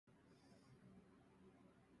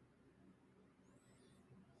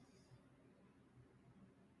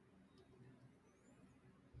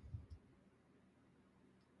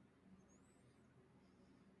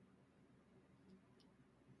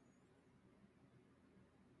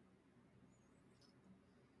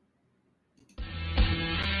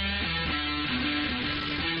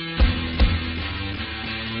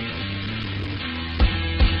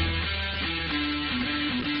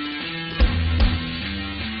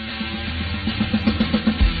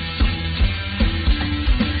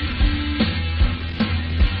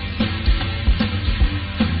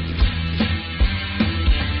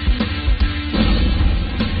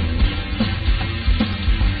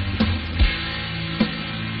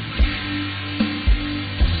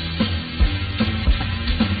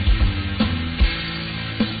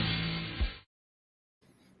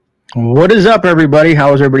What is up, everybody?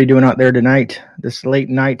 How is everybody doing out there tonight? This late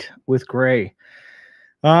night with Grey.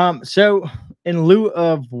 So in lieu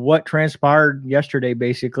of what transpired yesterday,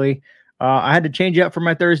 basically, I had to change up for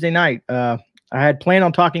my Thursday night. I had planned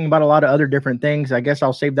on talking about a lot of other different things. I guess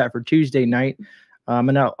I'll save that for Tuesday night. I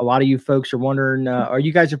know a lot of you folks are wondering, or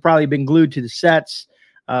you guys have probably been glued to the sets,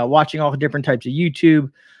 watching all the different types of YouTube.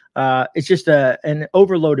 It's just an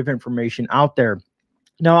overload of information out there.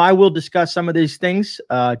 Now, I will discuss some of these things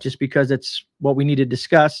just because it's what we need to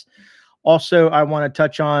discuss. Also, I want to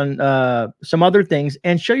touch on some other things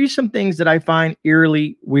and show you some things that I find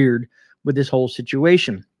eerily weird with this whole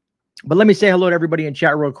situation. But let me say hello to everybody in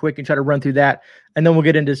chat real quick and try to run through that. And then we'll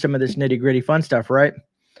get into some of this nitty-gritty fun stuff, right?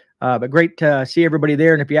 But great to see everybody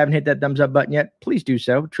there. And if you haven't hit that thumbs up button yet, please do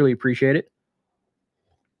so. Truly appreciate it.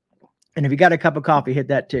 And if you got a cup of coffee, hit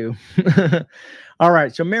that too. All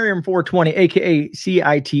right. So Miriam 420, aka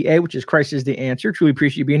CITA, which is Christ is the answer. Truly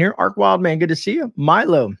appreciate you being here. Ark Wildman, good to see you.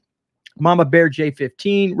 Milo, Mama Bear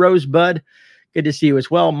J15, Rosebud, good to see you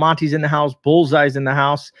as well. Monty's in the house. Bullseye's in the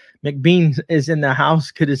house. McBean is in the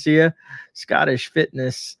house. Good to see you. Scottish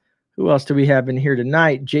Fitness. Who else do we have in here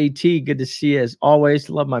tonight? JT, good to see you as always.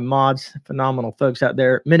 Love my mods. Phenomenal folks out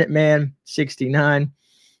there. Minuteman 69.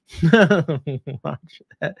 Watch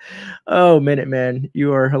that. Oh, Minuteman,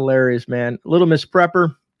 you are hilarious, man. Little Miss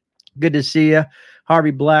Prepper, good to see you.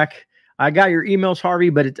 Harvey Black, I got your emails, Harvey,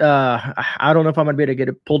 but I don't know if I'm gonna be able to get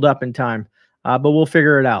it pulled up in time, but we'll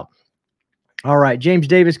figure it out. All right, James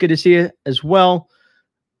Davis, good to see you as well.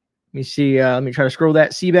 Let me see. Let me try to scroll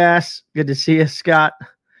that. Seabass, good to see you. Scott,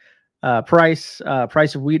 price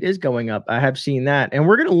of wheat is going up. I have seen that, and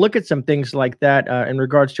we're gonna look at some things like that in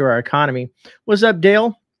regards to our economy. What's up,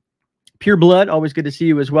 Dale? Pure Blood, always good to see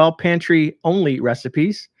you as well. Pantry only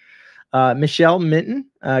recipes. Michelle Minton,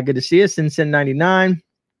 good to see you. Sin99.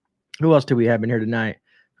 Who else do we have in here tonight?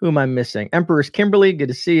 Who am I missing? Empress Kimberly, good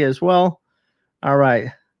to see you as well. All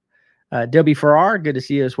right. W Farrar, good to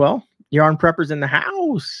see you as well. Yarn Preppers in the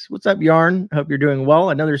house. What's up, Yarn? Hope you're doing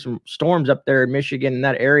well. I know there's some storms up there in Michigan, in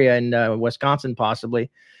that area, in Wisconsin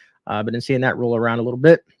possibly. But been seeing that roll around a little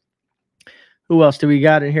bit. Who else do we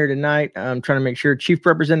got in here tonight? I'm trying to make sure Chief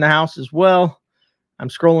Prepper's in the house as well. I'm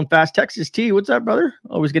scrolling fast. Texas T, what's up, brother?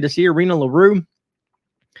 Always good to see you. Rena LaRue,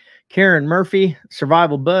 Karen Murphy,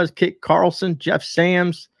 Survival Buzz, Kit Carlson, Jeff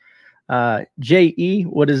Sams, J.E.,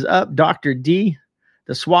 what is up? Dr. D,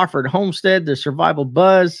 the Swafford Homestead, the Survival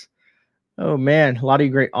Buzz. Oh, man, a lot of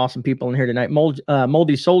you great, awesome people in here tonight.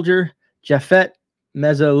 Moldy Soldier, Jeffette,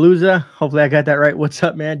 Mezzaluza. Hopefully I got that right. What's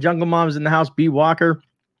up, man? Jungle Mom's in the house. B. Walker.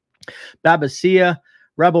 Babasia,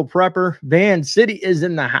 Rebel Prepper, Van City is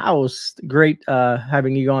in the house. Great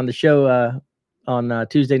having you on the show on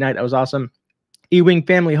Tuesday night. That was awesome. E-Wing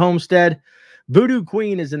Family Homestead, Voodoo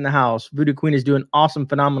Queen is in the house. Voodoo Queen is doing awesome,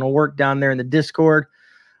 phenomenal work down there in the Discord.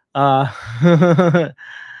 8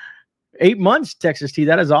 months, Texas T.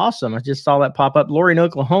 That is awesome. I just saw that pop up. Lori in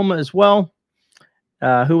Oklahoma as well.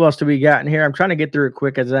 Who else do we got in here? I'm trying to get through it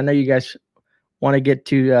quick as I know you guys want to get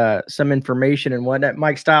to some information and whatnot.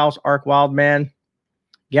 Mike Styles, Ark Wildman.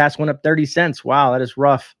 Gas went up 30 cents. Wow, that is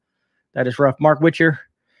rough. That is rough. Mark Witcher,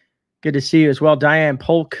 good to see you as well. Diane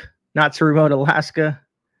Polk, not so remote, Alaska.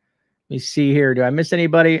 Let me see here. Do I miss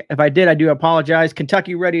anybody? If I did, I do apologize.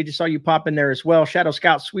 Kentucky Ready, I just saw you pop in there as well. Shadow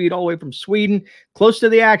Scout Swede, all the way from Sweden. Close to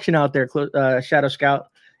the action out there, Shadow Scout.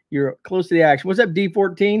 You're close to the action. What's up,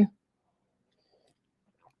 D14?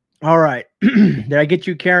 All right. Did I get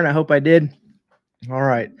you, Karen? I hope I did. All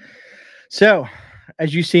right. So,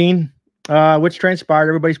 as you've seen, what's transpired,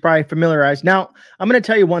 everybody's probably familiarized. Now, I'm going to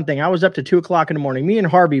tell you one thing. I was up to 2 o'clock in the morning. Me and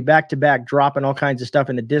Harvey back-to-back dropping all kinds of stuff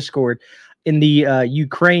in the Discord. In the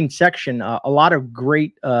Ukraine section, a lot of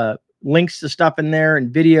great links to stuff in there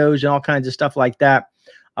and videos and all kinds of stuff like that.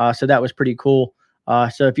 So that was pretty cool.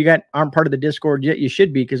 So if you aren't part of the Discord yet, you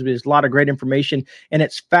should be, because there's a lot of great information and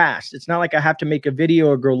it's fast. It's not like I have to make a video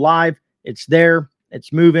or go live. It's there.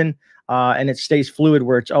 It's moving. And it stays fluid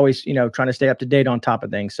where it's always, trying to stay up to date on top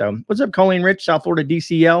of things. So what's up, Colleen Rich, South Florida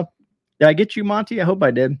DCL? Did I get you, Monty? I hope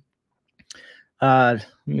I did. Let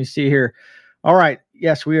me see here. All right.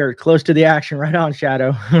 Yes, we are close to the action. Right on,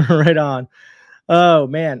 Shadow. Right on. Oh,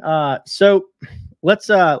 man. So let's,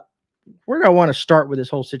 where do I want to start with this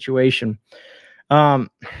whole situation? I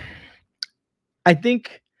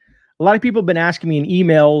think a lot of people have been asking me in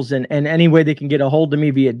emails and any way they can get a hold of me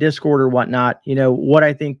via Discord or whatnot, what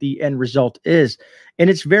I think the end result is. And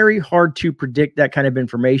it's very hard to predict that kind of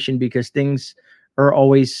information because things are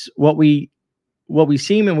always what we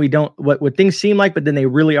seem and we don't, what things seem like, but then they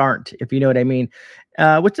really aren't, if you know what I mean.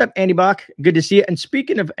 What's up, Andy Bach? Good to see you. And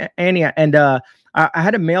speaking of Annie, and I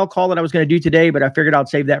had a mail call that I was going to do today, but I figured I'd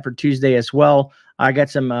save that for Tuesday as well. I got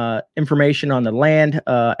some information on the land,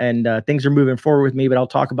 and things are moving forward with me, but I'll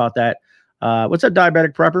talk about that. What's up,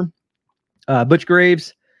 Diabetic Prepper? Butch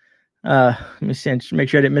Graves. Let me see, just make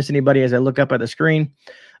sure I didn't miss anybody as I look up at the screen.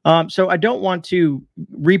 So I don't want to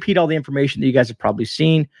repeat all the information that you guys have probably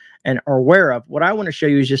seen and are aware of. What I want to show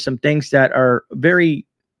you is just some things that are very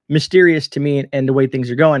mysterious to me and the way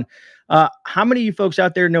things are going. How many of you folks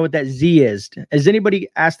out there know what that Z is? Has anybody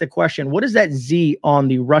asked the question, what is that Z on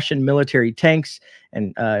the Russian military tanks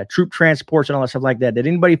and troop transports and all that stuff like that? Did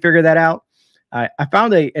anybody figure that out? I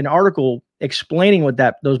found an article explaining what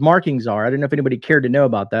those markings are. I don't know if anybody cared to know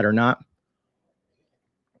about that or not.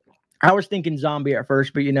 I was thinking zombie at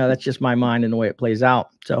first, but that's just my mind and the way it plays out.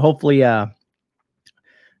 So hopefully that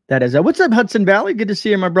is what's up, Hudson Valley? Good to see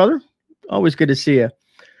you, my brother. Always good to see you.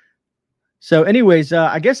 So anyways,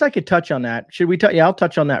 I guess I could touch on that. Should we touch? Yeah, I'll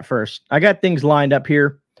touch on that first. I got things lined up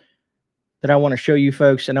here that I want to show you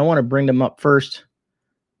folks, and I want to bring them up first.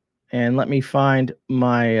 And let me find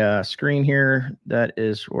my screen here. That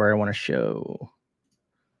is where I want to show.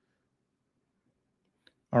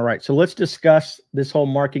 All right, so let's discuss this whole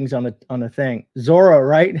markings on the thing. Zorro,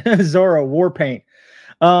 right? Zorro, war paint.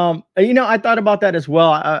 I thought about that as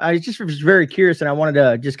well. I just was very curious, and I wanted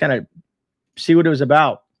to just kind of see what it was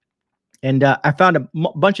about. And I found a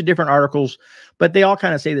bunch of different articles, but they all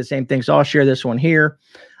kind of say the same thing. So I'll share this one here.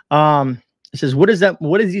 It says, what is that?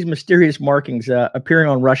 What is these mysterious markings appearing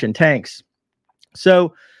on Russian tanks?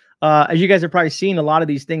 So as you guys have probably seen, a lot of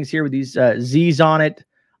these things here with these Z's on it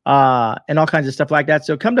and all kinds of stuff like that.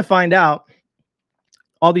 So come to find out,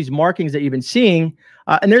 all these markings that you've been seeing,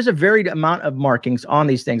 and there's a varied amount of markings on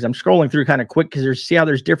these things. I'm scrolling through kind of quick because see how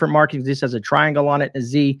there's different markings. This has a triangle on it, a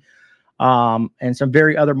Z. And some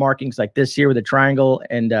very other markings like this here with a triangle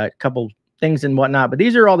and a couple things and whatnot. But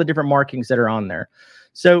these are all the different markings that are on there.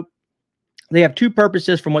 So they have two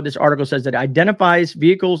purposes from what this article says: that identifies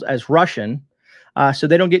vehicles as Russian, so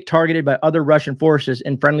they don't get targeted by other Russian forces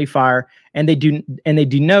in friendly fire, and they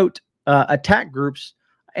denote attack groups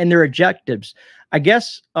and their objectives. I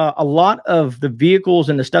guess a lot of the vehicles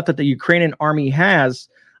and the stuff that the Ukrainian army has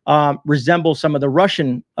resemble some of the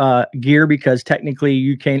Russian gear, because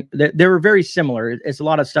technically they were very similar. It's a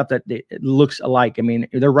lot of stuff that it looks alike. I mean,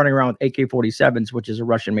 they're running around with AK-47s, which is a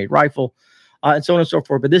Russian-made rifle, and so on and so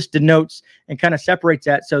forth. But this denotes and kind of separates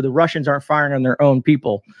that, so the Russians aren't firing on their own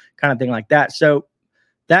people, kind of thing like that. So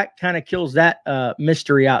that kind of kills that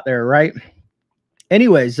mystery out there, right?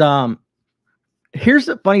 Anyways, here's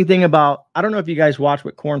the funny thing about, I don't know if you guys watch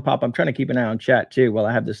with Corn Pop. I'm trying to keep an eye on chat too while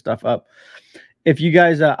I have this stuff up. If you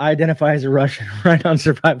guys identify as a Russian, right on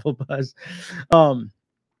Survival Buzz.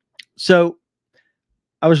 So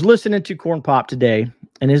I was listening to Corn Pop today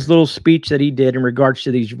and his little speech that he did in regards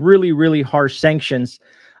to these really, really harsh sanctions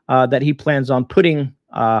that he plans on putting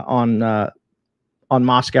on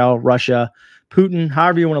Moscow, Russia, Putin,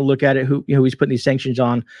 however you want to look at it, who he's putting these sanctions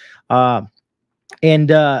on.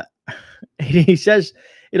 And he says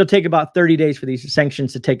it'll take about 30 days for these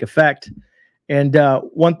sanctions to take effect. And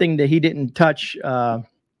one thing that he didn't touch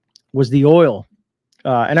was the oil.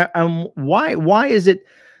 And why is it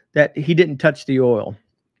that he didn't touch the oil?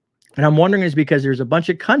 And I'm wondering is because there's a bunch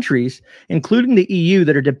of countries, including the EU,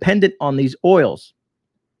 that are dependent on these oils,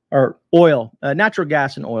 or oil, natural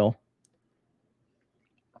gas and oil.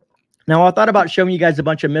 Now, I thought about showing you guys a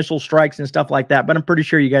bunch of missile strikes and stuff like that, but I'm pretty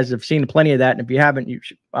sure you guys have seen plenty of that. And if you haven't,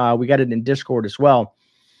 we got it in Discord as well.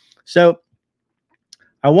 So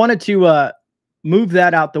I wanted to move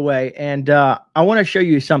that out the way, and I want to show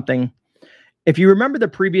you something. If you remember the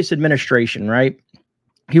previous administration, right?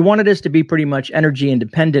 He wanted us to be pretty much energy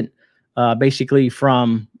independent, basically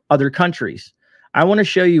from other countries. I want to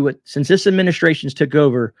show you what, since this administration's took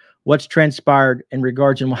over, what's transpired in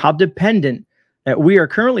regards and how dependent that we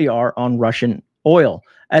currently are on Russian oil,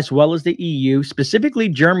 as well as the EU, specifically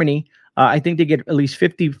Germany. I think they get at least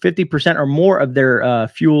 50% or more of their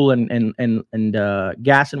fuel and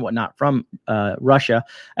gas and whatnot from Russia,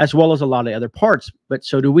 as well as a lot of other parts. But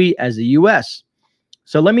so do we as the U.S.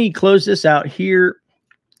 So let me close this out here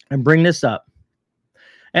and bring this up.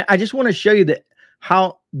 And I just want to show you that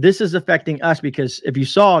how this is affecting us, because if you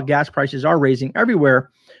saw, gas prices are raising everywhere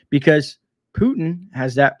because Putin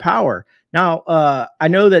has that power. Now, I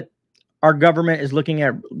know that our government is looking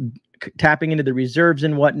at tapping into the reserves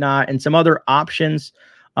and whatnot and some other options.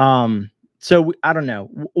 So I don't know.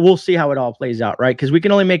 We'll see how it all plays out, right? Because we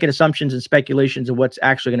can only make assumptions and speculations of what's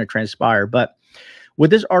actually going to transpire. But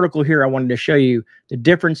with this article here, I wanted to show you the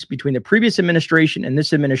difference between the previous administration and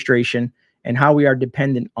this administration and how we are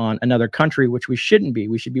dependent on another country, which we shouldn't be.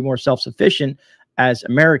 We should be more self-sufficient as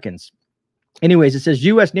Americans. Anyways, it says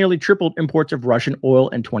U.S. nearly tripled imports of Russian oil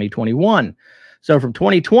in 2021. So from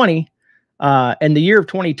 2020, in the year of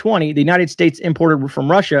 2020, the United States imported from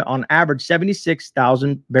Russia on average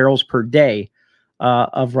 76,000 barrels per day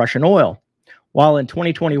of Russian oil. While in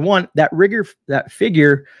 2021, that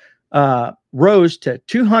figure rose to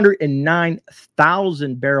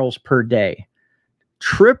 209,000 barrels per day.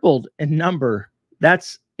 Tripled in number.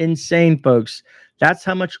 That's insane, folks. That's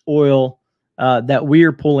how much oil that we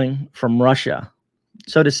are pulling from Russia.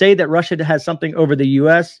 So to say that Russia has something over the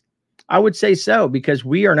U.S., I would say so, because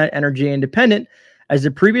we are not energy independent as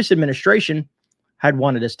the previous administration had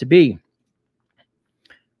wanted us to be.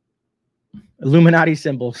 Illuminati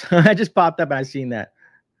symbols. I just popped up and I seen that.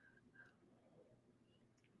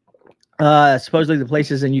 Supposedly the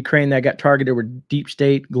places in Ukraine that got targeted were deep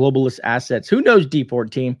state globalist assets. Who knows,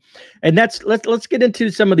 D14? And let's get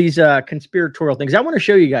into some of these conspiratorial things. I want to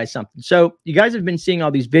show you guys something. So you guys have been seeing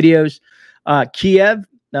all these videos. Kiev,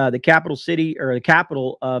 the capital city or the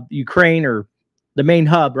capital of Ukraine, or the main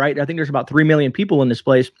hub, right? I think there's about 3 million people in this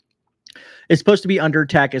place. It's supposed to be under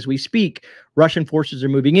attack as we speak. Russian forces are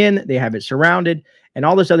moving in. They have it surrounded and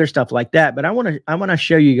all this other stuff like that. But I want to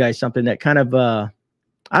show you guys something that kind of,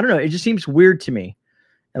 I don't know. It just seems weird to me.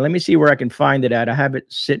 And let me see where I can find it at. I have it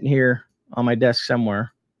sitting here on my desk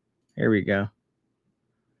somewhere. Here we go.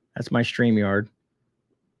 That's my StreamYard.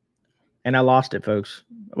 And I lost it, folks.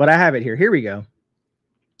 But I have it here. Here we go.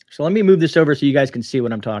 So let me move this over so you guys can see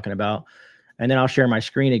what I'm talking about. And then I'll share my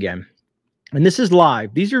screen again. And this is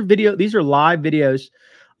live. These are live videos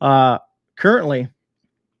currently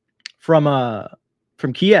from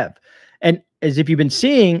Kiev. And as if you've been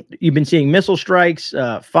seeing missile strikes,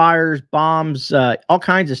 fires, bombs, all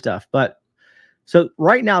kinds of stuff. But so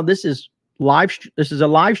right now this is live. This is a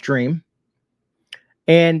live stream,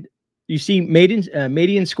 and you see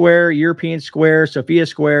Maidan Square, European Square, Sofia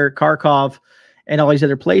Square, Kharkov, and all these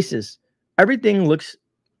other places. Everything looks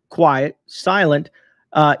quiet, silent.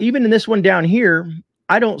 Even in this one down here,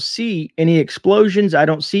 I don't see any explosions. I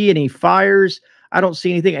don't see any fires. I don't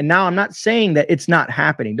see anything. And now I'm not saying that it's not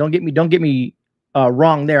happening. Don't get me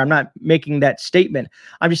wrong there. I'm not making that statement.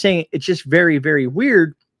 I'm just saying it's just very, very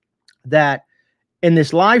weird that in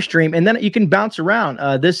this live stream, and then you can bounce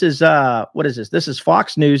around. This is what is this? This is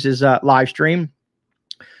Fox News' live stream.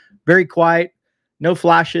 Very quiet, no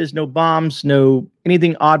flashes, no bombs, no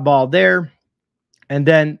anything oddball there. And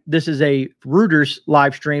then this is a Reuters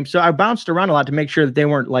live stream. So I bounced around a lot to make sure that they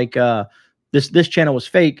weren't like this channel was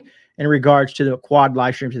fake in regards to the quad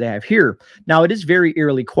live streams that they have here. Now, it is very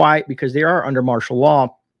eerily quiet because they are under martial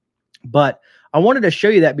law. But I wanted to show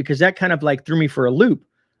you that because that kind of like threw me for a loop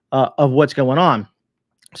of what's going on.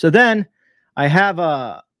 So then I have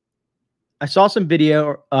I saw some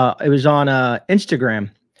video. It was on Instagram,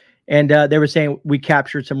 and they were saying we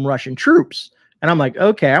captured some Russian troops. And I'm like,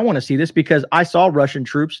 okay, I want to see this because I saw Russian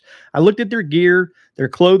troops. I looked at their gear, their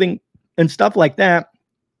clothing, and stuff like that.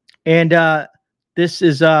 And this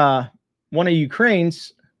is one of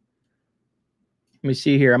Ukraine's. Let me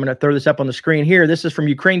see here. I'm going to throw this up on the screen here. This is from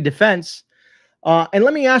Ukraine Defense. And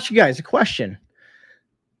let me ask you guys a question.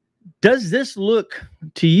 Does this look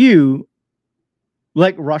to you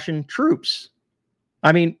like Russian troops?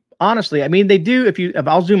 I mean, honestly, I mean, they do. If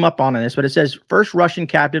I'll zoom up on this, but it says first Russian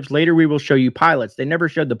captives. Later, we will show you pilots. They never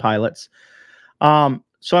showed the pilots.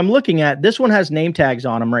 So I'm looking at this one has name tags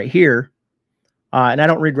on them right here. And I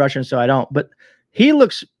don't read Russian, so I don't. But he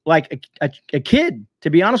looks like a kid, to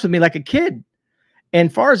be honest with me, like a kid.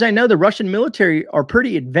 And far as I know, the Russian military are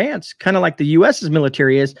pretty advanced, kind of like the U.S.'s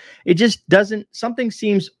military is. It just doesn't, something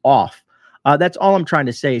seems off. That's all I'm trying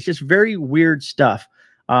to say. It's just very weird stuff.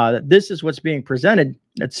 This is what's being presented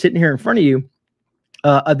that's sitting here in front of you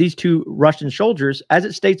of these two Russian soldiers. As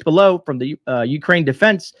it states below from the Ukraine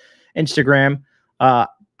Defense Instagram, I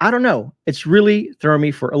don't know. It's really throwing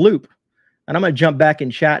me for a loop. And I'm going to jump back in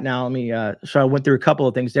chat now. Let me, so I went through a couple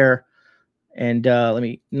of things there. And let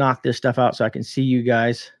me knock this stuff out so I can see you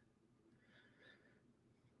guys.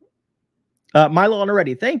 Milo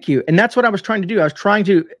already, thank you. And that's what I was trying to do. I was trying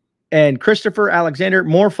to, and Christopher Alexander,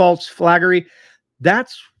 more false flaggery.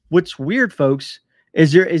 That's what's weird, folks,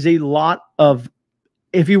 is there is a lot of,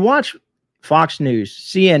 if you watch Fox News,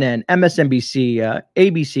 CNN, MSNBC,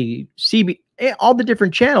 ABC, CB, all the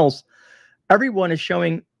different channels, everyone is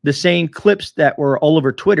showing the same clips that were all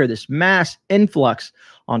over Twitter, this mass influx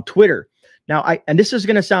on Twitter. Now, and this is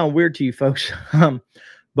going to sound weird to you folks,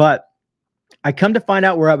 but I come to find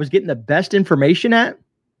out where I was getting the best information at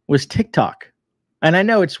was TikTok. And I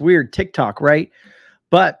know it's weird, TikTok, right?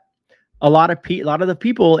 But a lot of the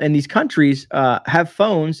people in these countries have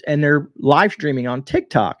phones and they're live streaming on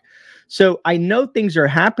TikTok. So I know things are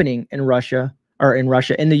happening in Russia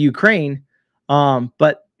in the Ukraine.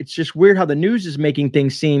 But it's just weird how the news is making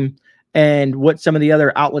things seem and what some of the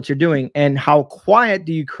other outlets are doing and how quiet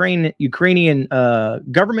the Ukrainian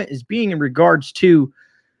government is being in regards to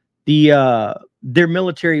their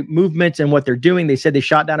military movements and what they're doing. They said they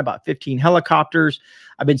shot down about 15 helicopters.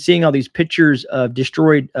 I've been seeing all these pictures of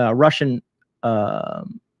destroyed Russian,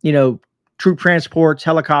 troop transports,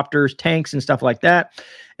 helicopters, tanks, and stuff like that.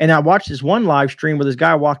 And I watched this one live stream where this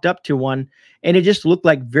guy walked up to one, and it just looked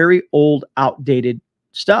like very old, outdated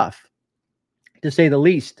stuff, to say the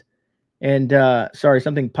least. And sorry,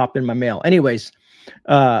 something popped in my mail. Anyways,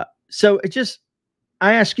 so it just,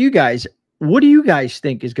 I ask you guys, what do you guys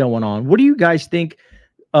think is going on? What do you guys think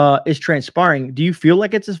is transpiring? Do you feel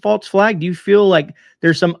like it's a false flag? Do you feel like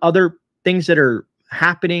there's some other things that are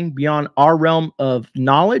happening beyond our realm of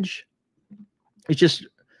knowledge? It's just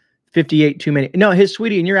 58 too many. No, his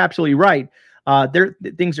sweetie, and you're absolutely right.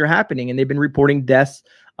 Things are happening, and they've been reporting deaths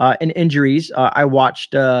and injuries. I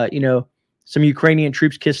watched, some Ukrainian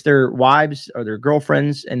troops kiss their wives or their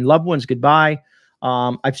girlfriends and loved ones goodbye.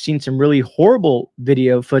 I've seen some really horrible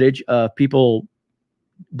video footage of people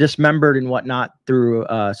dismembered and whatnot through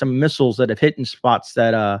some missiles that have hit in spots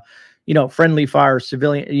that, friendly fire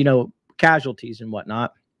civilian, casualties and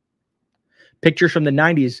whatnot. Pictures from the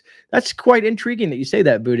 90s. That's quite intriguing that you say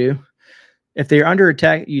that, Voodoo. If they're under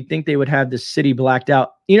attack, you'd think they would have the city blacked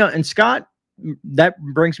out. And Scott, that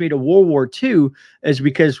brings me to World War II, is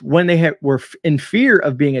because when they were in fear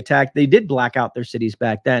of being attacked, they did black out their cities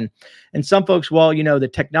back then. And some folks, well, the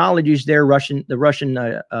technology's there. The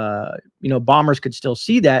Russian bombers could still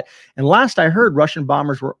see that. And last I heard, Russian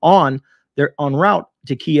bombers were en route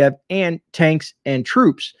to Kiev, and tanks and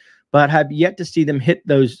troops, but have yet to see them hit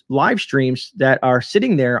those live streams that are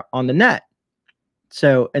sitting there on the net.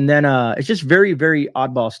 So, and then it's just very, very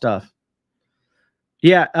oddball stuff.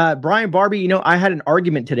 Yeah, Brian Barbie, I had an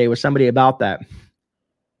argument today with somebody about that.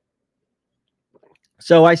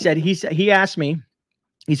 So I said, he asked me,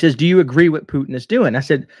 he says, do you agree what Putin is doing? I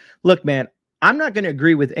said, look, man, I'm not going to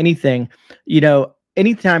agree with anything,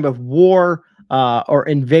 any time of war or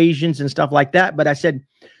invasions and stuff like that. But I said,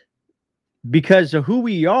 because of who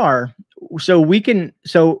we are, so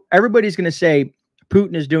everybody's going to say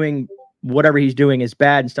Putin is doing whatever he's doing is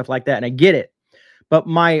bad and stuff like that. And I get it. But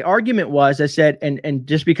my argument was, I said, and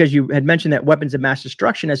just because you had mentioned that weapons of mass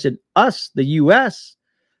destruction, I said, the U.S.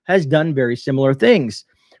 has done very similar things.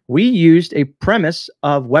 We used a premise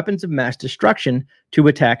of weapons of mass destruction to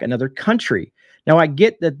attack another country. Now, I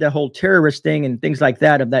get that the whole terrorist thing and things like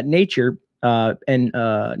that of that nature and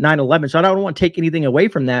 9/11, so I don't want to take anything away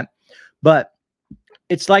from that. But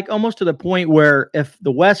it's like almost to the point where if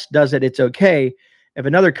the West does it, it's okay. If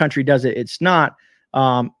another country does it, it's not.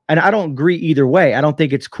 And I don't agree either way. I don't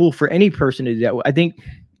think it's cool for any person to do that. I think,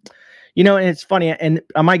 and it's funny, and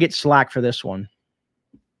I might get slack for this one.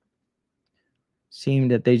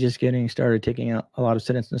 Seemed that they just getting started taking out a lot of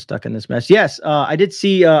citizens stuck in this mess. Yes, I did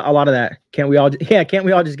see a lot of that. Can't we all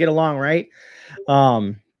just get along, right?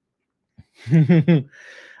 What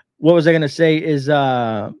was I going to say is,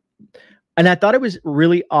 and I thought it was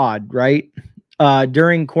really odd, right?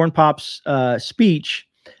 During Corn Pop's speech,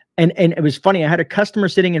 and it was funny. I had a customer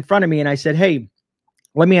sitting in front of me, and I said, hey,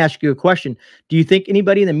 let me ask you a question. Do you think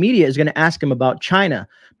anybody in the media is going to ask him about China?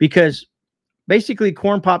 Because basically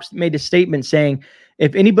Corn Pops made a statement saying,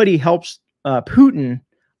 if anybody helps Putin,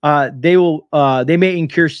 they may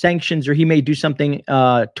incur sanctions, or he may do something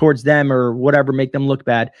towards them or whatever, make them look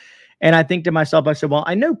bad. And I think to myself, I said, well,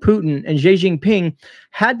 I know Putin and Xi Jinping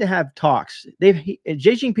had to have talks. Xi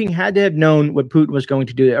Jinping had to have known what Putin was going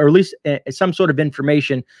to do, or at least some sort of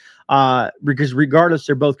information, because regardless,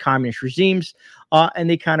 they're both communist regimes, and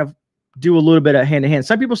they kind of do a little bit of hand to hand.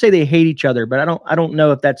 Some people say they hate each other, but I don't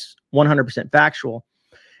know if that's 100% factual.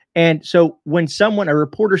 And so when a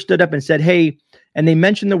reporter stood up and said, hey, and they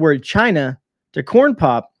mentioned the word China to Corn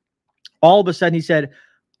Pop, all of a sudden he said,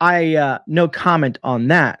 no comment on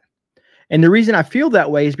that. And the reason I feel that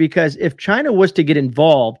way is because if China was to get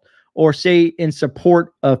involved, or say in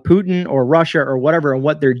support of Putin or Russia or whatever, and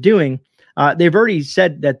what they're doing, they've already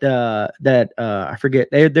said that I forget,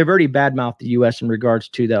 they've already badmouthed the U.S. in regards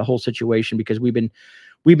to the whole situation, because we've been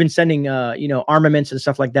sending armaments and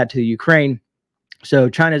stuff like that to the Ukraine. So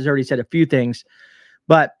China's already said a few things.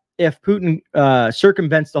 But if Putin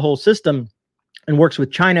circumvents the whole system and works with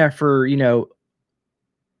China for yeah,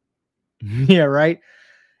 right.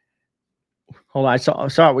 Hold on, I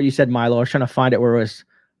saw what you said, Milo. I was trying to find it where it was.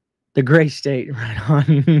 The gray state, right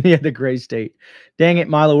on. Yeah, the gray state. Dang it,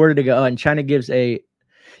 Milo, where did it go? Oh, and China gives a...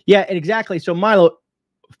 Yeah, exactly. So, Milo,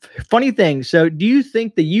 funny thing. So do you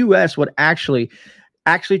think the U.S. would actually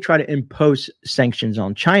try to impose sanctions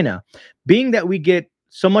on China, being that we get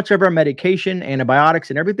so much of our medication, antibiotics,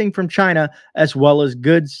 and everything from China, as well as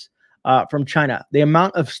goods from China? The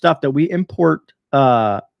amount of stuff that we import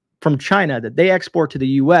from China that they export to the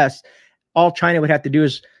U.S., all China would have to do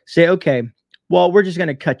is say, okay, well, we're just going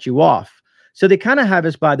to cut you off. So they kind of have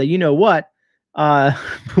us by the, you know what,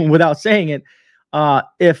 without saying it,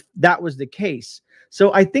 if that was the case.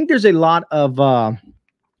 So I think there's a lot of,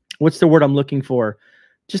 what's the word I'm looking for?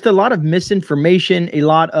 Just a lot of misinformation, a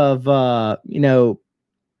lot of,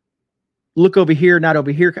 look over here, not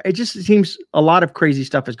over here. It just seems a lot of crazy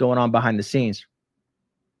stuff is going on behind the scenes.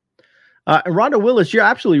 And Rhonda Willis, you're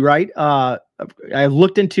absolutely right. I've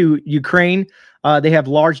looked into Ukraine. They have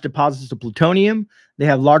large deposits of plutonium. They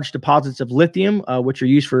have large deposits of lithium, which are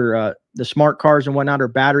used for the smart cars and whatnot, or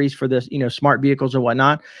batteries for the smart vehicles and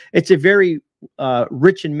whatnot. It's a very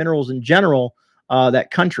rich in minerals in general,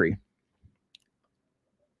 that country.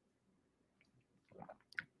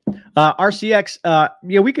 RCX,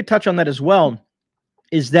 we could touch on that as well.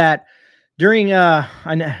 Is that during, I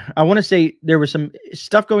want to say there was some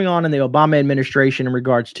stuff going on in the Obama administration in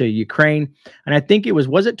regards to Ukraine. And I think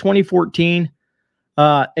was it 2014?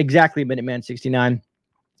 Exactly, Minuteman 69.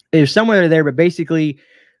 It was somewhere there, but basically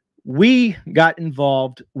we got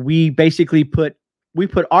involved. We basically put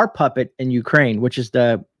our puppet in Ukraine, which is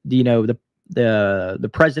the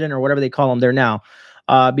president or whatever they call him there now,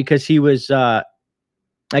 because he was, I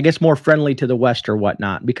guess, more friendly to the West or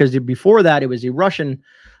whatnot, because before that, it was a Russian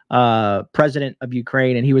president of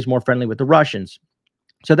Ukraine, and he was more friendly with the Russians.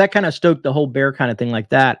 So that kind of stoked the whole bear kind of thing like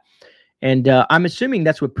that. And I'm assuming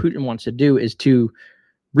that's what Putin wants to do, is to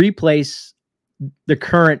replace the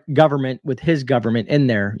current government with his government in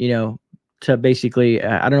there, to basically,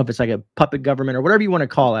 I don't know if it's like a puppet government or whatever you want to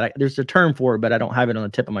call it. There's a term for it, but I don't have it on the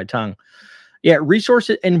tip of my tongue. Yeah,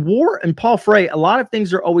 resources and war, and Paul Frey, a lot of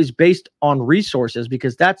things are always based on resources,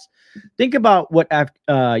 because think about what,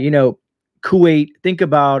 Kuwait, think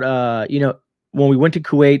about, when we went to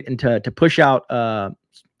Kuwait and to push out,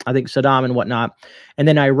 I think Saddam and whatnot, and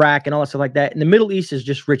then Iraq and all that stuff like that. And the Middle East is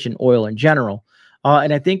just rich in oil in general.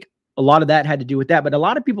 And I think a lot of that had to do with that. But a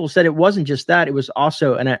lot of people said it wasn't just that. It was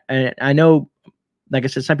also, and I know, like I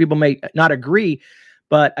said, some people may not agree,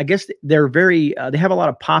 but I guess they're very, they have a lot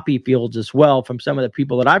of poppy fields as well from some of the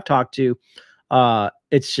people that I've talked to.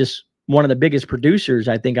 It's just one of the biggest producers,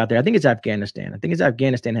 I think, out there. I think it's Afghanistan. I think it's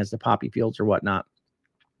Afghanistan has the poppy fields or whatnot.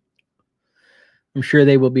 I'm sure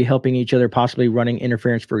they will be helping each other, possibly running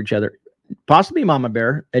interference for each other. Possibly, Mama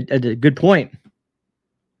Bear. A good point.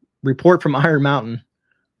 Report from Iron Mountain.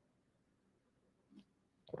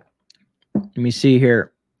 Let me see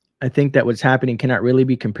here. I think that what's happening cannot really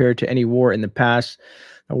be compared to any war in the past.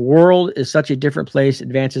 The world is such a different place.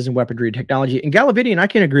 Advances in weaponry technology. And Galavidian, I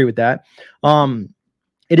can agree with that.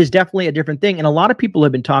 It is definitely a different thing. And a lot of people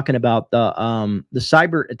have been talking about the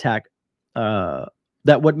cyber attack,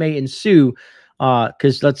 that what may ensue.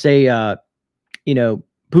 Because let's say,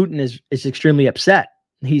 Putin is extremely upset.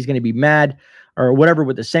 He's going to be mad or whatever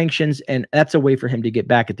with the sanctions. And that's a way for him to get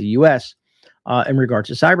back at the U.S. In regards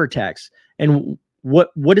to cyber attacks. And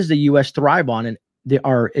what does the U.S. thrive on? And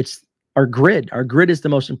it's our grid. Our grid is the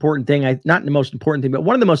most important thing. Not the most important thing, but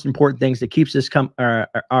one of the most important things that keeps this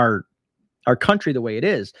our country the way it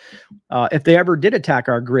is. If they ever did attack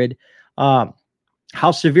our grid,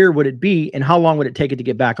 how severe would it be, and how long would it take it to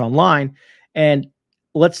get back online? And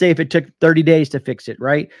let's say if it took 30 days to fix it,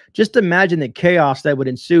 right? Just imagine the chaos that would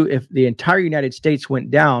ensue if the entire United States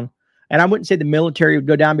went down. And I wouldn't say the military would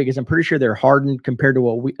go down, because I'm pretty sure they're hardened compared to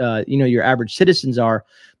what your average citizens are.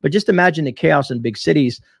 But just imagine the chaos in big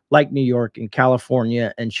cities like New York and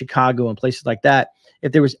California and Chicago and places like that.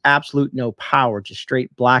 If there was absolute no power, just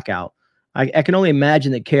straight blackout, I can only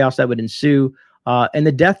imagine the chaos that would ensue, and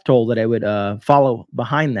the death toll that I would follow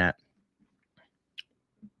behind that.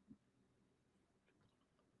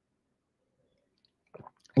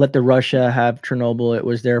 Let the Russia have Chernobyl. It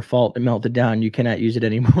was their fault. It melted down. You cannot use it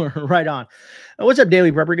anymore. Right on. What's up, Daily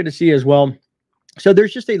Prepper? Good to see you as well. So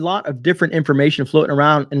there's just a lot of different information floating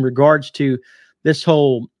around in regards to this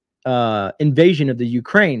whole invasion of the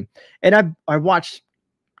Ukraine. And I watched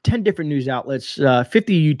 10 different news outlets,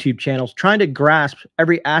 50 YouTube channels, trying to grasp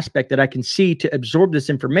every aspect that I can see to absorb this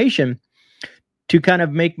information to kind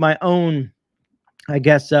of make my own, I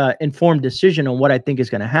guess, informed decision on what I think is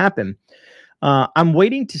going to happen. I'm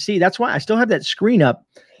waiting to see. That's why I still have that screen up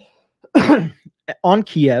on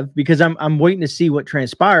Kiev, because I'm waiting to see what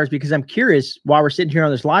transpires, because I'm curious while we're sitting here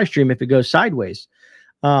on this live stream if it goes sideways.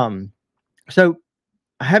 So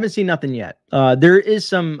I haven't seen nothing yet. There is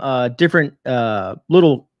some different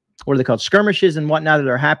little what are they called, skirmishes and whatnot that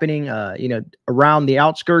are happening, around the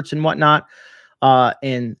outskirts and whatnot,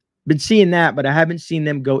 and been seeing that, but I haven't seen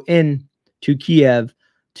them go in to Kiev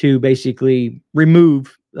to basically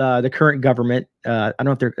remove the current government. I don't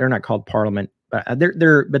know if they're not called parliament, but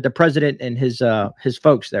but the president and his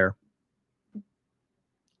folks there.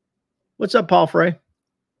 What's up, Paul Frey?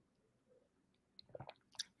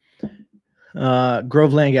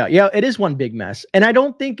 Groveland out. Yeah, it is one big mess. And I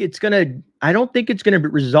don't think it's gonna be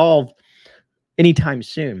resolved anytime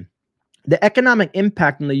soon. The economic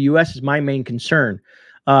impact on the US is my main concern.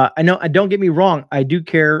 I know, don't get me wrong, I do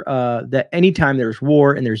care that anytime there's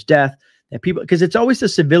war and there's death, that people, because it's always the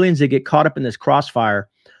civilians that get caught up in this crossfire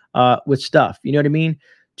with stuff. You know what I mean?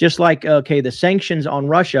 Just like, okay, the sanctions on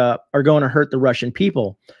Russia are going to hurt the Russian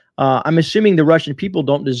people. I'm assuming the Russian people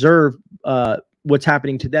don't deserve what's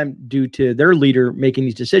happening to them due to their leader making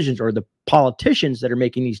these decisions, or the politicians that are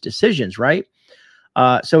making these decisions, right?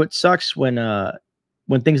 So it sucks when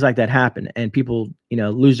things like that happen and people,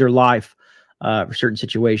 lose their life for certain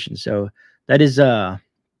situations. So that is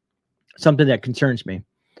something that concerns me.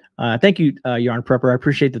 Thank you, Yarn Prepper. I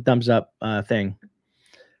appreciate the thumbs up thing.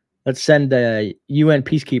 Let's send the UN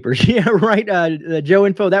peacekeepers. Yeah, right. The Joe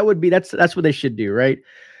info. That's what they should do, right?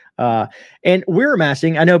 And we're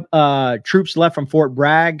amassing, I know, troops left from Fort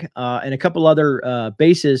Bragg and a couple other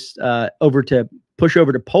bases to push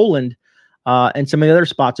over to Poland and some of the other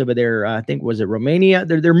spots over there. I think, was it Romania?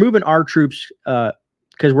 They're moving our troops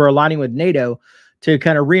because we're aligning with NATO to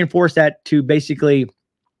kind of reinforce that, to basically,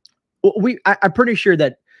 I'm pretty sure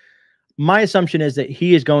that my assumption is that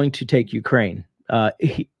he is going to take Ukraine.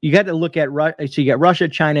 You got to look at, so you got Russia,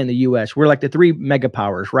 China, and the US. We're like the three mega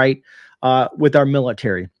powers, right? With our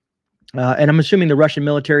military. And I'm assuming the Russian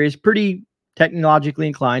military is pretty technologically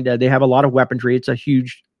inclined. They have a lot of weaponry. It's a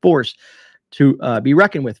huge force to be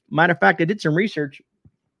reckoned with. Matter of fact, I did some research.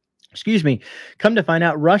 Excuse me. Come to find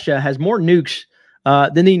out, Russia has more nukes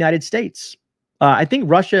than the United States. I think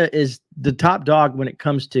Russia is the top dog when it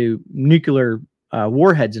comes to nuclear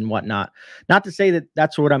warheads and whatnot. Not to say that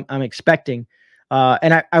that's what I'm expecting.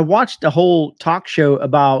 And I watched a whole talk show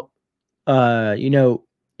about,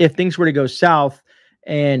 if things were to go south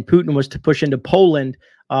and Putin was to push into Poland,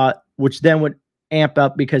 which then would amp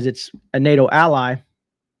up because it's a NATO ally.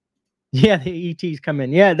 Yeah, the ETs come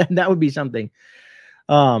in. Yeah, that would be something.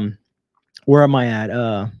 Where am I at?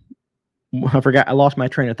 I forgot. I lost my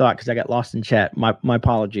train of thought because I got lost in chat. My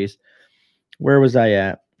apologies. Where was I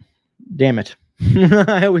at? Damn it.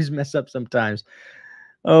 I always mess up sometimes.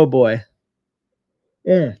 Oh boy.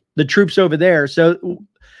 Yeah. The troops over there. So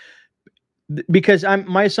because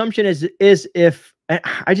my assumption is if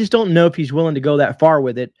I just don't know if he's willing to go that far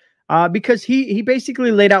with it, because he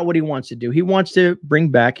basically laid out what he wants to do. He wants to bring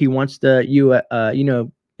back. He wants the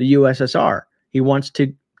the USSR. He wants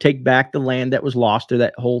to take back the land that was lost through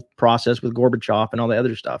that whole process with Gorbachev and all the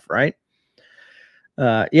other stuff, right?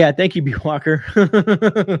 Yeah, thank you, B. Walker.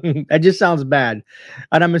 That just sounds bad,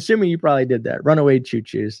 and I'm assuming you probably did that. Runaway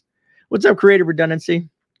choo-choos. What's up, Creative Redundancy?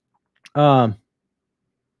 Yeah,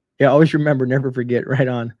 always remember, never forget. Right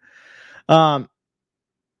on.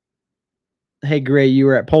 Hey, Gray, you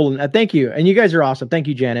were at Poland. Thank you. And you guys are awesome. Thank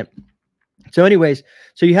you, Janet. So anyways,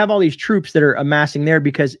 so you have all these troops that are amassing there,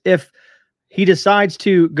 because if he decides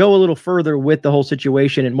to go a little further with the whole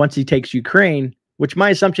situation, and once he takes Ukraine, which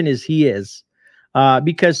my assumption is he is,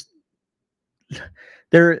 because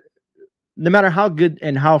no matter how good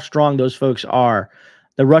and how strong those folks are,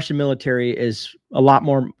 the Russian military is a lot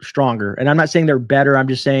more stronger. And I'm not saying they're better. I'm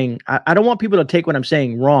just saying, I don't want people to take what I'm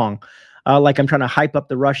saying wrong. Like I'm trying to hype up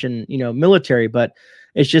the Russian, military, but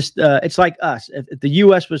it's just, it's like us. If the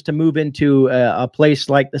U.S. was to move into a place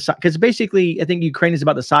like because basically I think Ukraine is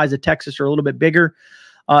about the size of Texas or a little bit bigger.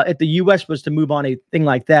 If the U.S. was to move on a thing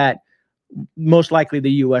like that, most likely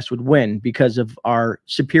the U.S. would win because of our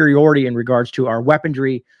superiority in regards to our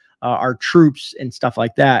weaponry, our troops and stuff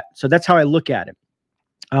like that. So that's how I look at it.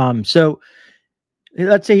 So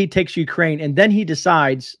let's say he takes Ukraine and then he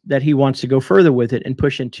decides that he wants to go further with it and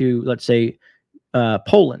push into, let's say,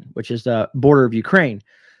 Poland, which is the border of Ukraine.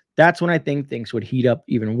 That's when I think things would heat up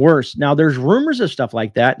even worse. Now, there's rumors of stuff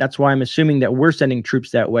like that. That's why I'm assuming that we're sending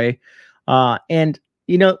troops that way. And,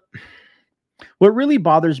 what really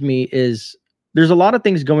bothers me is there's a lot of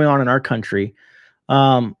things going on in our country,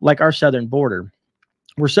 like our southern border.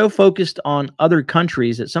 We're so focused on other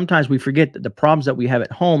countries that sometimes we forget that the problems that we have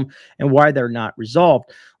at home and why they're not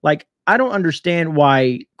resolved. Like, I don't understand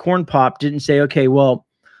why Corn Pop didn't say, okay, well,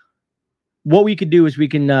 what we could do is we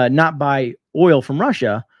can not buy oil from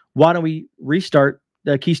Russia. Why don't we restart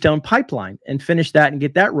the Keystone Pipeline and finish that and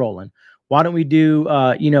get that rolling? Why don't we do,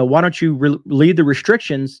 why don't you relieve the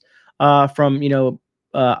restrictions from,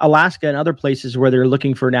 Alaska and other places where they're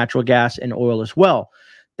looking for natural gas and oil as well.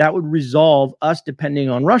 That would resolve us depending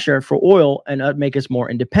on Russia for oil and make us more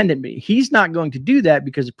independent. But he's not going to do that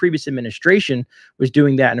because the previous administration was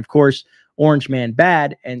doing that. And of course, Orange Man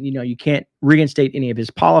bad. And, you can't reinstate any of his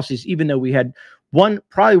policies, even though we had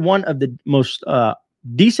probably one of the most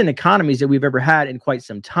decent economies that we've ever had in quite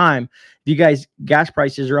some time. You guys, gas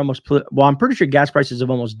prices are almost, well, I'm pretty sure gas prices have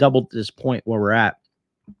almost doubled to this point where we're at.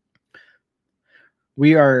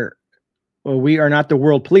 We are not the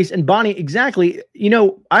world police. And Bonnie, exactly.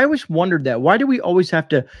 I always wondered that. Why do we always have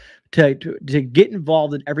to get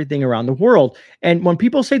involved in everything around the world? And when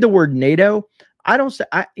people say the word NATO, I don't say,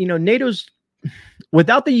 NATO's,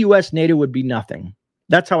 without the U.S., NATO would be nothing.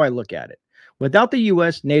 That's how I look at it. Without the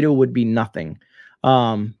U.S., NATO would be nothing.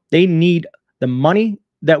 They need the money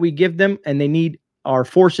that we give them, and they need our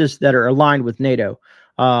forces that are aligned with NATO.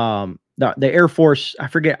 The Air Force, I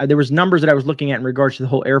forget, there was numbers that I was looking at in regards to the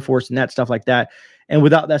whole Air Force and that stuff like that. And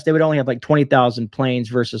without that, they would only have like 20,000 planes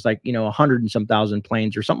versus 100 and some thousand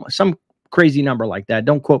planes or some crazy number like that.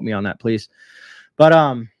 Don't quote me on that, please.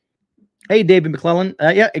 But, hey, David McClellan.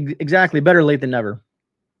 Yeah, exactly. Better late than never.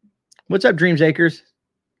 What's up, Dreams Acres?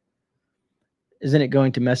 Isn't it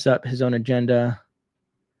going to mess up his own agenda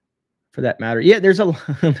for that matter? Yeah, there's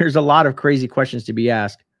a lot of crazy questions to be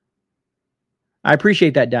asked. I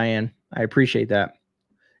appreciate that, Diane. I appreciate that.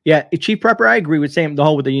 Yeah, Chief Prepper, I agree with saying the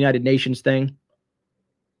whole with the United Nations thing.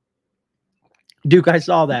 Duke, I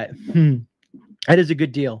saw that. That is a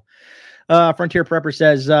good deal. Frontier Prepper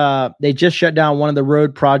says they just shut down one of the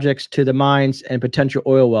road projects to the mines and potential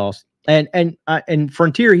oil wells. And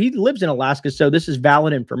Frontier, he lives in Alaska, so this is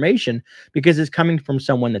valid information because it's coming from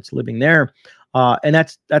someone that's living there. And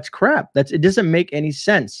that's crap. It doesn't make any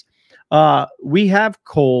sense. We have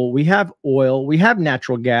coal, we have oil, we have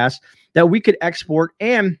natural gas that we could export,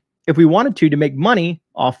 and if we wanted to make money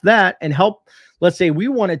off that and help, let's say we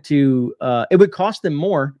wanted to, it would cost them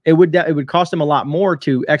more. It would cost them a lot more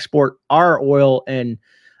to export our oil and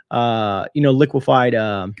liquefied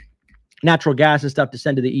natural gas and stuff to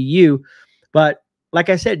send to the EU. But like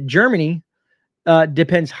I said, Germany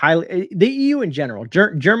depends highly. The EU in general,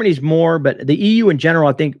 Germany's more, but the EU in general,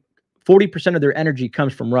 I think 40% of their energy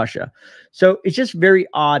comes from Russia. So it's just very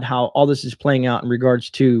odd how all this is playing out in regards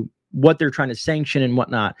to what they're trying to sanction and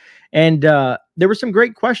whatnot. And there were some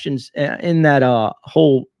great questions in that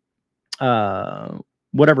whole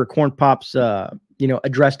whatever Corn Pop's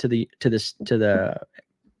address to the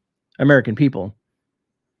American people.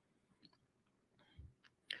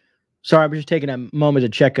 Sorry, I was just taking a moment to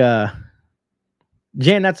check.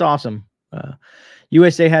 Jan, that's awesome.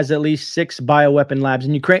 USA has at least 6 bioweapon labs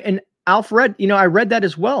in Ukraine. And Alfred, I read that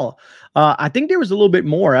as well. I think there was a little bit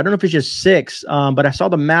more. I don't know if it's just 6, but I saw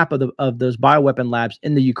the map of those bioweapon labs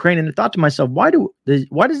in the Ukraine, and I thought to myself, why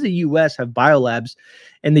does the U.S. have biolabs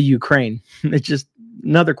in the Ukraine? It's just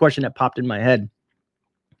another question that popped in my head.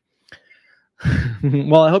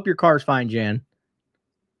 Well, I hope your car is fine, Jan.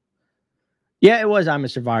 Yeah, it was. I'm a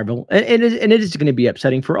survival, and it is going to be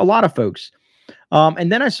upsetting for a lot of folks.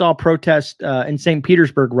 And then I saw protests in St.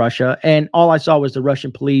 Petersburg, Russia, and all I saw was the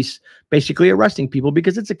Russian police basically arresting people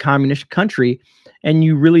because it's a communist country, and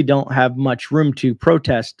you really don't have much room to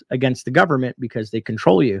protest against the government because they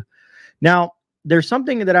control you. Now, there's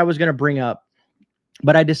something that I was going to bring up,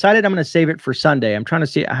 but I decided I'm going to save it for Sunday. I'm trying to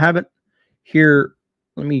see. I have it here.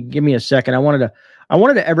 Give me a second. I wanted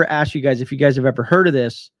to ever ask you guys if you guys have ever heard of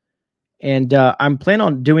this, and I'm planning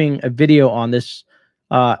on doing a video on this.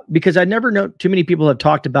 Because I never know too many people have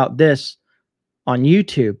talked about this on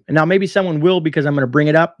YouTube. And now maybe someone will because I'm going to bring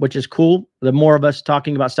it up, which is cool. The more of us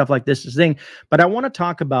talking about stuff like this is the thing. But I want to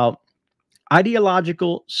talk about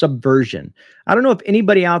ideological subversion. I don't know if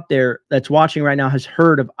anybody out there that's watching right now has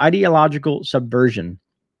heard of ideological subversion.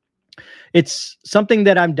 It's something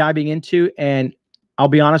that I'm diving into, and I'll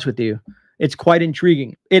be honest with you, it's quite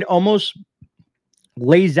intriguing. It almost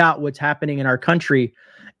lays out what's happening in our country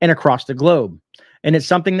and across the globe. And it's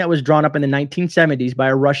something that was drawn up in the 1970s by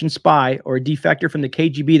a Russian spy or a defector from the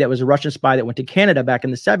KGB that was a Russian spy that went to Canada back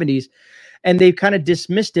in the 70s. And they kind of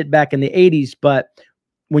dismissed it back in the 80s. But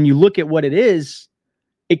when you look at what it is,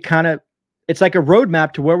 it's like a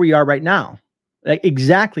roadmap to where we are right now, like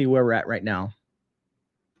exactly where we're at right now.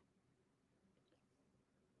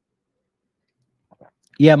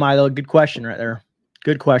 Yeah, Milo, good question right there.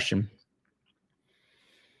 Good question.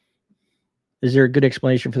 Is there a good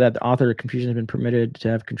explanation for that? The author of confusion has been permitted to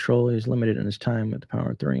have control. He is limited in his time with the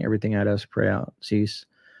power of throwing everything at us. Pray out. Cease.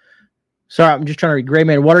 Sorry, I'm just trying to read.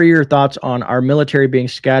 GreyMan, what are your thoughts on our military being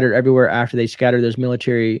scattered everywhere after they scatter those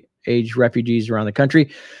military-age refugees around the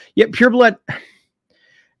country? Yeah, pure blood.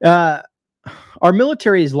 Uh, our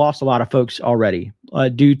military has lost a lot of folks already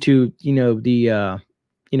due to the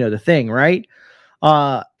thing, right?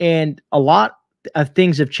 And a lot of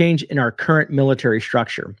things have changed in our current military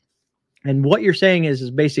structure. And what you're saying is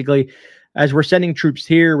basically, as we're sending troops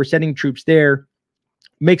here, we're sending troops there,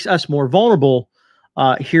 makes us more vulnerable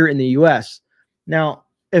here in the U.S. Now,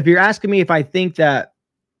 if you're asking me if I think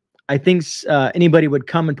anybody would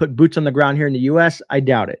come and put boots on the ground here in the U.S., I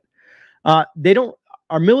doubt it. They don't.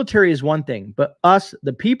 Our military is one thing, but us,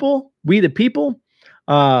 the people,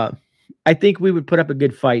 I think we would put up a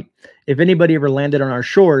good fight if anybody ever landed on our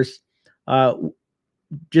shores,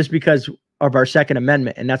 just because of our Second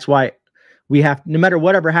Amendment. And that's why we have, no matter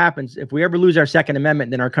whatever happens, if we ever lose our Second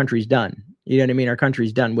Amendment, then our country's done. You know what I mean? Our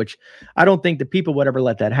country's done, which I don't think the people would ever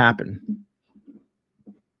let that happen.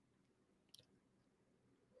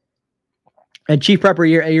 And Chief Prepper,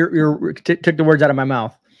 you took the words out of my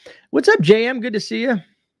mouth. What's up, JM? Good to see you.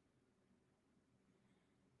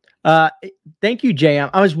 Thank you, JM.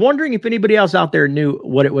 I was wondering if anybody else out there knew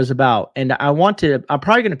what it was about. And I'm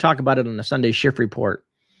probably going to talk about it on the Sunday shift report.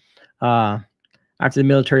 After the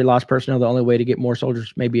military lost personnel, the only way to get more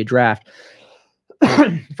soldiers may be a draft.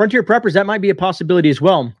 Frontier Preppers, that might be a possibility as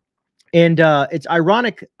well. And it's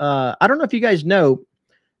ironic. I don't know if you guys know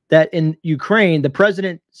that in Ukraine, the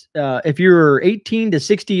president, if you're 18 to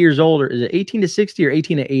 60 years old, or is it 18 to 60 or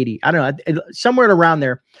 18 to 80? I don't know, somewhere around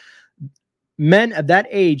there, men of that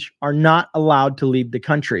age are not allowed to leave the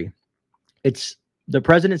country. It's the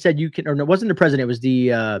president said you can, or no, it wasn't the president, it was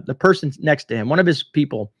the person next to him. One of his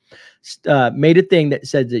people made a thing that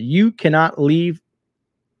said that you cannot leave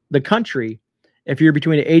the country if you're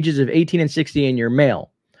between the ages of 18 and 60 and you're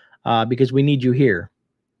male, because we need you here.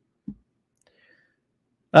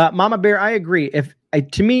 Mama Bear, I agree.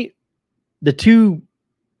 To me, the two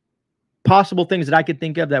possible things that I could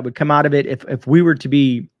think of that would come out of it if we were to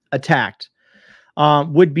be attacked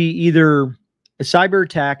would be either a cyber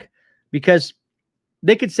attack, because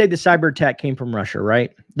they could say the cyber attack came from Russia,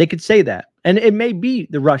 right? They could say that. And it may be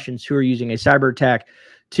the Russians who are using a cyber attack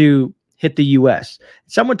to hit the U.S.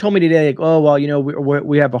 Someone told me today, like, oh, well, you know,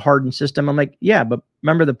 we have a hardened system. I'm like, yeah, but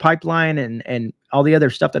remember the pipeline and all the other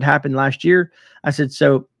stuff that happened last year? I said,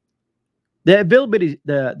 so the availability,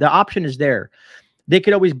 the option is there. They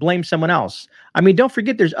could always blame someone else. I mean, don't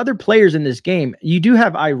forget, there's other players in this game. You do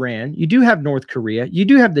have Iran, you do have North Korea, you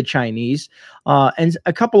do have the Chinese, and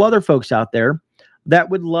a couple other folks out there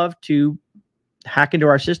that would love to hack into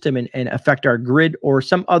our system and affect our grid or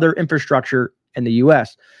some other infrastructure in the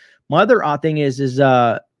U.S. My other odd thing is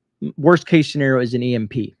worst case scenario is an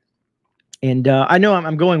EMP. And I know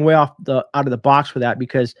I'm going way out of the box for that,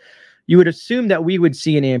 because you would assume that we would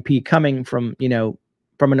see an EMP coming from,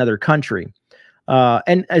 from another country.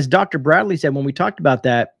 And as Dr. Bradley said, when we talked about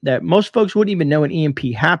that most folks wouldn't even know an EMP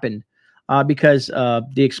happened because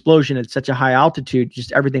the explosion at such a high altitude,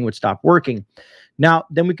 just everything would stop working. Now,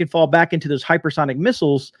 then we could fall back into those hypersonic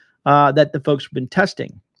missiles that the folks have been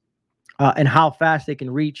testing and how fast they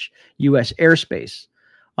can reach U.S. airspace.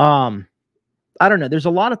 I don't know. There's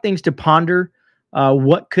a lot of things to ponder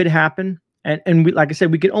what could happen. And we, like I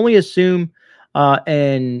said, we could only assume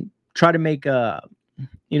and try to make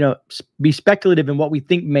be speculative in what we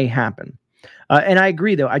think may happen. And I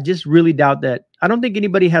agree, though. I just really doubt that. I don't think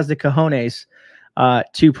anybody has the cojones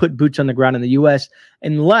to put boots on the ground in the U.S.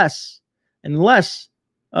 unless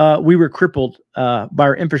we were crippled by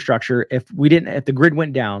our infrastructure. If the grid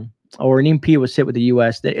went down or an EMP was hit with the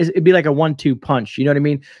U.S., it'd be like a 1-2 punch. You know what I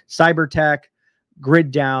mean? Cyber attack, grid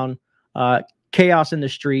down, chaos in the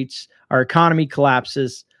streets, our economy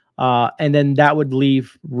collapses, and then that would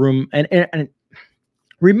leave room. And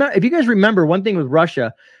remember, if you guys remember one thing with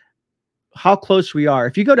Russia, how close we are.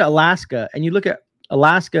 If you go to Alaska and you look at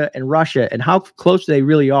Alaska and Russia and how close they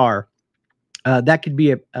really are, that could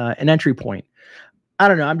be an entry point. I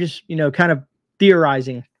don't know. I'm just, kind of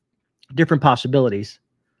theorizing different possibilities.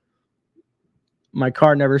 My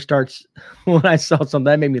car never starts. When I saw something,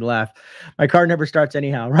 that made me laugh. My car never starts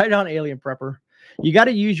anyhow. Right on, Alien Prepper. You got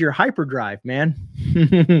to use your hyperdrive, man.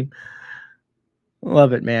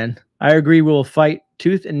 Love it, man. I agree. We'll fight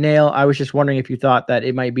tooth and nail. I was just wondering if you thought that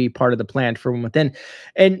it might be part of the plan from within.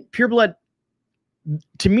 And Pure Blood,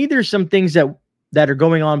 to me, there's some things that are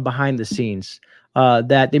going on behind the scenes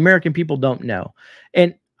that the American people don't know.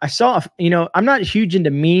 And I saw, I'm not huge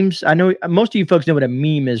into memes. I know most of you folks know what a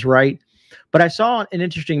meme is, right? But I saw an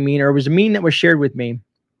interesting meme, or it was a meme that was shared with me.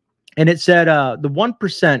 And it said, the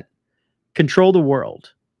 1% control the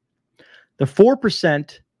world. The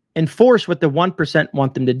 4% enforce what the 1%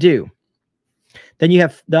 want them to do. Then you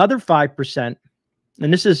have the other 5%,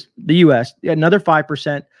 and this is the U.S., another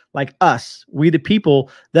 5% like us, we the people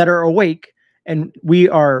that are awake and we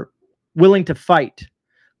are willing to fight.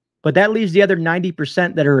 But that leaves the other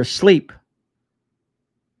 90% that are asleep.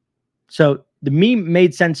 So the meme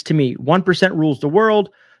made sense to me. 1% rules the world,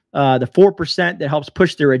 the 4% that helps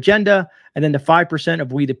push their agenda, and then the 5%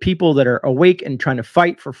 of we the people that are awake and trying to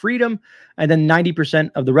fight for freedom, and then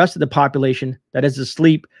 90% of the rest of the population that is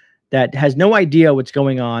asleep, that has no idea what's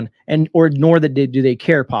going on, and or nor that do they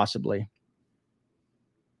care possibly.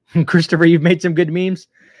 Christopher, you've made some good memes.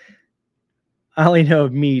 I only know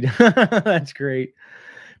of mead. That's great.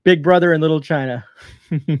 Big Brother and Little China.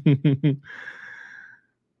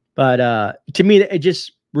 But to me, it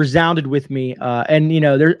just resounded with me. And, you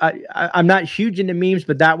know, I'm not huge into memes,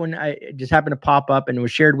 but that one it just happened to pop up and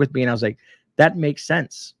was shared with me. And I was like, that makes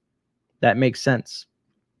sense. That makes sense.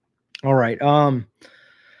 All right.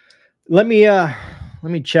 Let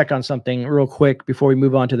me check on something real quick before we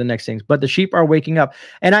move on to the next things. But the sheep are waking up.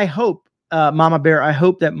 And I hope, Mama Bear, I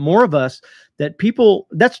hope that more of us, that people,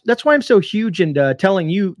 that's why I'm so huge and telling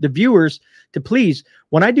you, the viewers, to please,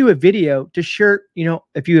 when I do a video, to share, you know,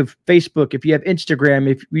 if you have Facebook, if you have Instagram,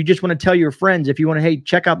 if you just want to tell your friends, if you want to, hey,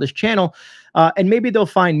 check out this channel, and maybe they'll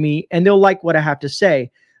find me and they'll like what I have to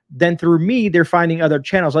say. Then through me, they're finding other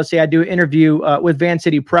channels. Let's say I do an interview with Van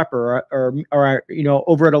City Prepper or you know,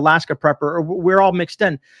 over at Alaska Prepper, or we're all mixed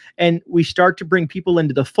in, and we start to bring people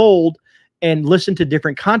into the fold and listen to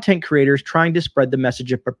different content creators trying to spread the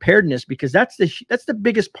message of preparedness, because that's the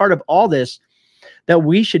biggest part of all this that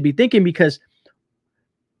we should be thinking. Because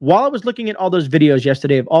while I was looking at all those videos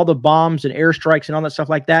yesterday of all the bombs and airstrikes and all that stuff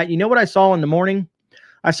like that, you know what I saw in the morning?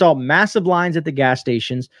 I saw massive lines at the gas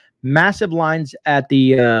stations, massive lines at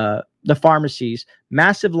the pharmacies,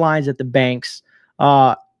 massive lines at the banks.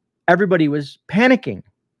 Everybody was panicking.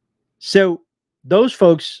 So those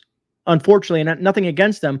folks, unfortunately, and nothing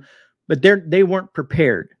against them, but they weren't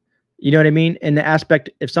prepared. You know what I mean? In the aspect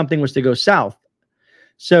if something was to go south.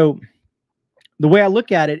 So the way I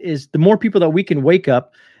look at it is, the more people that we can wake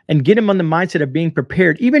up and get them on the mindset of being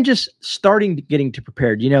prepared, even just getting to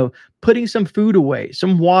prepared, you know, putting some food away,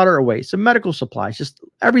 some water away, some medical supplies, just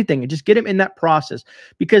everything, and just get them in that process.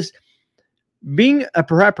 Because being a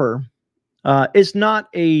prepper is not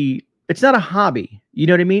a hobby. You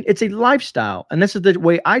know what I mean? It's a lifestyle. And this is the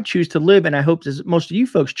way I choose to live. And I hope that most of you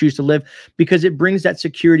folks choose to live, because it brings that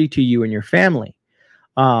security to you and your family.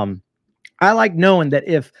 I like knowing that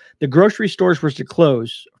if the grocery stores were to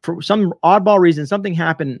close for some oddball reason, something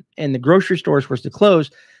happened and the grocery stores were to close,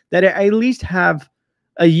 that I at least have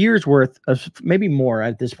a year's worth of, maybe more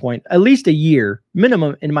at this point, at least a year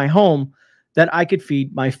minimum in my home, that I could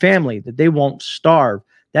feed my family, that they won't starve.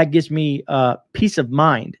 That gives me peace of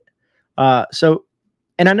mind.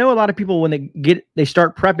 And I know a lot of people, when they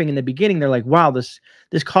start prepping in the beginning, they're like, wow, this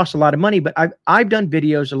costs a lot of money. But I've done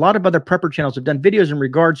videos, a lot of other prepper channels have done videos in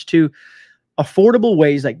regards to affordable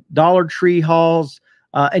ways, like Dollar Tree hauls,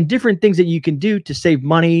 and different things that you can do to save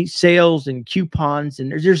money, sales and coupons.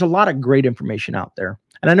 And there's a lot of great information out there.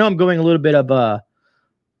 And I know I'm going a little bit of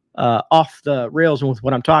off the rails with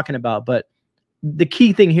what I'm talking about, but the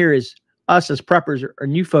key thing here is us as preppers or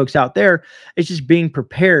new folks out there, is just being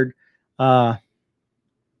prepared.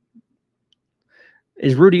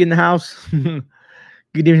 Is Rudy in the house? Good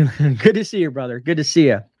evening. Good to see you, brother. Good to see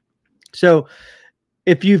you. So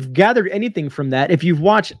if you've gathered anything from that, if you've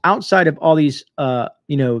watched outside of all these,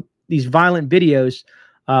 you know, these violent videos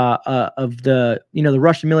of the, you know, the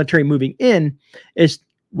Russian military moving in, is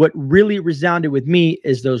what really resounded with me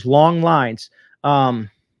is those long lines.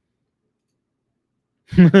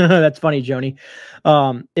 That's funny, Joni.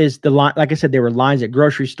 Is the line, like I said, there were lines at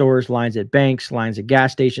grocery stores, lines at banks, lines at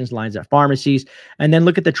gas stations, lines at pharmacies, and then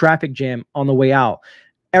look at the traffic jam on the way out.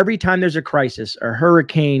 Every time there's a crisis, a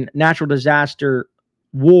hurricane, natural disaster,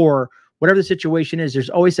 war, whatever the situation is, there's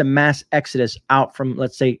always a mass exodus out from,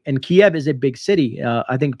 let's say, and Kiev is a big city.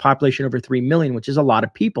 I think population over 3 million, which is a lot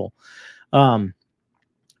of people. To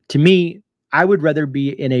me, I would rather be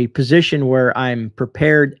in a position where I'm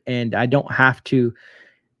prepared and I don't have to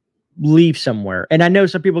leave somewhere. And I know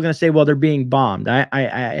some people are going to say, well, they're being bombed.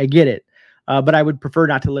 I get it. But I would prefer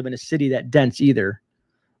not to live in a city that dense either.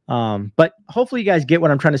 But hopefully you guys get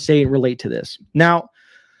what I'm trying to say and relate to this. Now,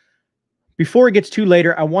 before it gets too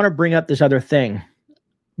later, I want to bring up this other thing,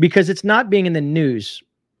 because it's not being in the news.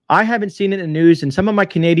 I haven't seen it in the news, and some of my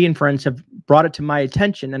Canadian friends have brought it to my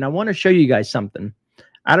attention, and I want to show you guys something.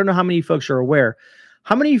 I don't know how many folks are aware.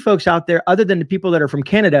 How many of you folks out there, other than the people that are from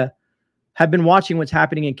Canada, have been watching what's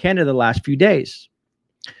happening in Canada the last few days?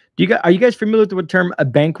 Are you guys familiar with the term a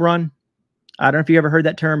bank run? I don't know if you ever heard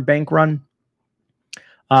that term, bank run.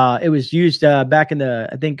 It was used back in the,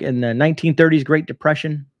 I think in the 1930s, Great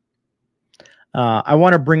Depression. I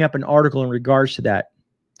want to bring up an article in regards to that.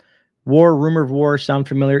 War, rumor of war, sound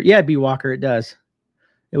familiar? Yeah, B. Walker, it does.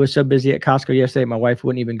 It was so busy at Costco yesterday, my wife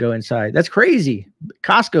wouldn't even go inside. That's crazy.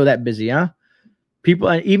 Costco that busy, huh?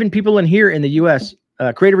 People, even people in here in the U.S.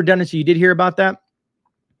 Creative redundancy, you did hear about that?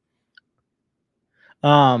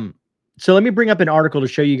 So let me bring up an article to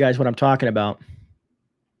show you guys what I'm talking about.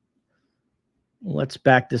 Let's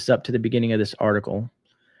back this up to the beginning of this article.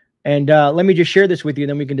 And let me just share this with you,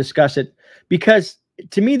 then we can discuss it. Because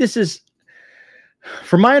to me, this is,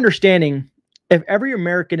 from my understanding, if every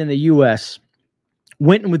American in the U.S.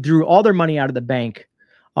 went and withdrew all their money out of the bank,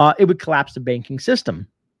 it would collapse the banking system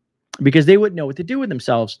because they wouldn't know what to do with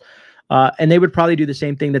themselves. And they would probably do the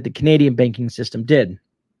same thing that the Canadian banking system did.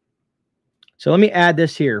 So let me add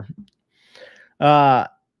this here.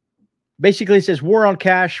 Basically, it says, war on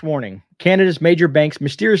cash warning. Canada's major banks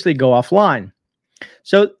mysteriously go offline.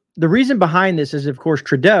 So the reason behind this is, of course,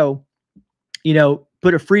 Trudeau,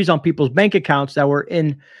 put a freeze on people's bank accounts that were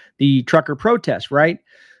in the trucker protest, right?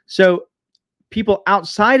 So people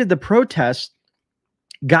outside of the protest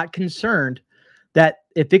got concerned that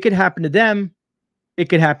if it could happen to them, it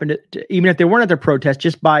could happen to even if they weren't at their protest,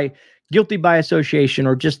 just by guilty by association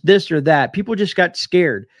or just this or that. People just got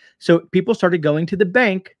scared. So people started going to the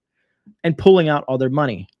bank and pulling out all their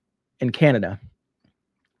money in Canada.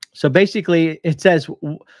 So basically it says,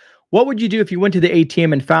 what would you do if you went to the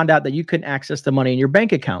ATM and found out that you couldn't access the money in your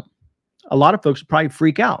bank account? A lot of folks would probably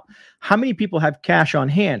freak out. How many people have cash on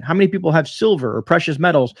hand? How many people have silver or precious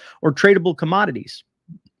metals or tradable commodities?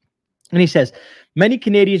 And he says, many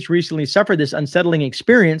Canadians recently suffered this unsettling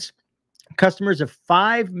experience. Customers of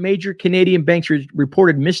 5 major Canadian banks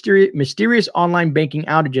reported mysterious online banking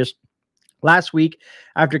outages last week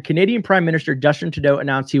after Canadian Prime Minister Justin Trudeau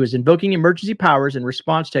announced he was invoking emergency powers in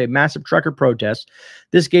response to a massive trucker protest.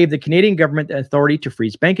 This gave the Canadian government the authority to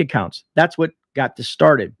freeze bank accounts. That's what got this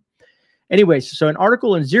started. Anyways, so an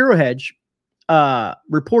article in Zero Hedge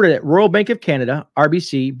reported that Royal Bank of Canada,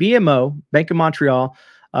 RBC, BMO, Bank of Montreal,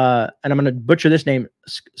 and I'm going to butcher this name,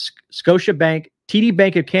 Scotia Bank, TD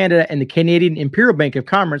Bank of Canada, and the Canadian Imperial Bank of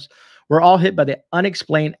Commerce were all hit by the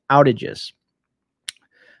unexplained outages.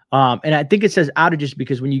 And I think it says outages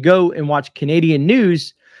because when you go and watch Canadian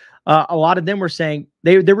news, a lot of them were saying,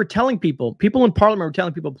 they were telling people in Parliament were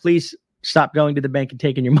telling people, please stop going to the bank and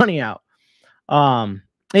taking your money out.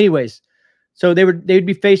 Anyways, so they'd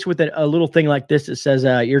be faced with a little thing like this that says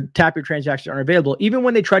your transactions aren't available. Even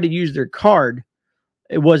when they tried to use their card,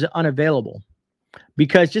 it was unavailable.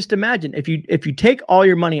 Because just imagine if you take all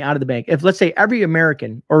your money out of the bank, if let's say every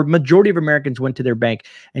American or majority of Americans went to their bank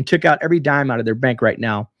and took out every dime out of their bank right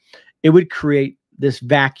now, it would create this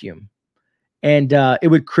vacuum, and it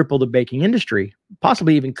would cripple the banking industry,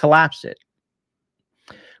 possibly even collapse it.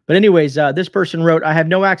 But anyways, this person wrote, I have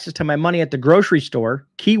no access to my money at the grocery store.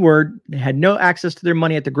 Keyword, they had no access to their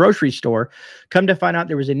money at the grocery store. Come to find out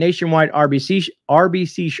there was a nationwide RBC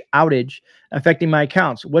outage affecting my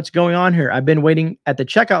accounts. What's going on here? I've been waiting at the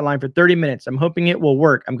checkout line for 30 minutes. I'm hoping it will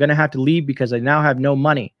work. I'm going to have to leave because I now have no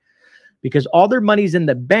money. Because all their money's in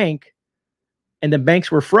the bank, and the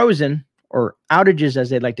banks were frozen, or outages as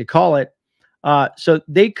they like to call it. So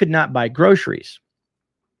they could not buy groceries.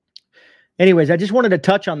 Anyways, I just wanted to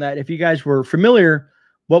touch on that if you guys were familiar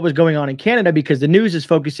what was going on in Canada, because the news is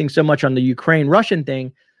focusing so much on the Ukraine-Russian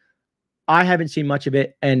thing. I haven't seen much of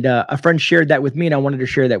it, and a friend shared that with me, and I wanted to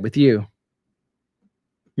share that with you.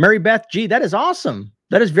 Mary Beth G, that is awesome.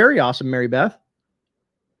 That is very awesome, Mary Beth.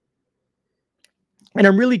 And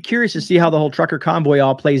I'm really curious to see how the whole trucker convoy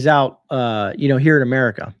all plays out, here in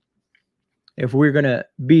America. If we're going to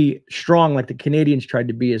be strong like the Canadians tried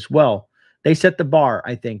to be as well. They set the bar,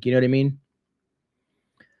 I think. You know what I mean?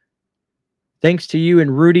 Thanks to you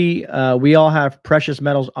and Rudy, we all have precious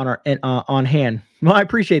metals on our on hand. Well, I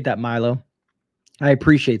appreciate that, Milo. I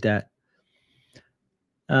appreciate that.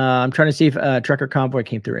 I'm trying to see if trucker convoy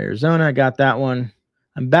came through Arizona. I got that one.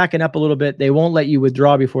 I'm backing up a little bit. They won't let you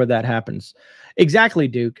withdraw before that happens. Exactly,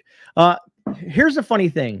 Duke. Here's the funny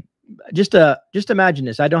thing. Just imagine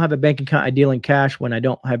this. I don't have a bank account. I deal in cash. When I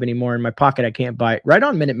don't have any more in my pocket, I can't buy it. Right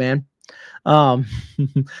on, Minuteman. Where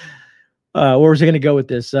was I going to go with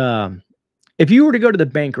this? If you were to go to the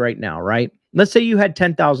bank right now, right? Let's say you had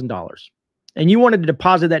 $10,000 and you wanted to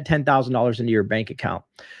deposit that $10,000 into your bank account.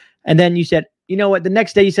 And then you said, you know what? The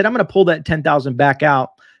next day you said, I'm going to pull that $10,000 back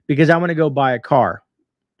out because I want to go buy a car,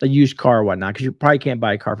 a used car or whatnot, because you probably can't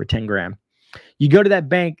buy a car for 10 grand. You go to that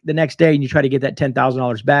bank the next day and you try to get that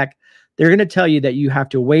 $10,000 back. They're going to tell you that you have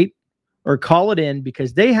to wait or call it in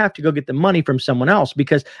because they have to go get the money from someone else.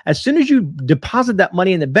 Because as soon as you deposit that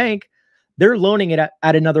money in the bank, they're loaning it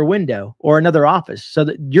at another window or another office. So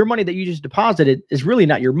that your money that you just deposited is really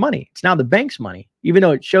not your money. It's now the bank's money, even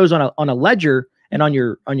though it shows on a ledger and on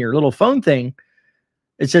your little phone thing,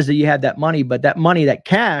 it says that you had that money, but that money, that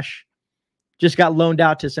cash, just got loaned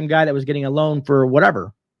out to some guy that was getting a loan for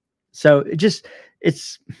whatever. So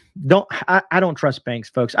I don't trust banks,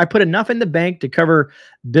 folks. I put enough in the bank to cover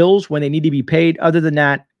bills when they need to be paid. Other than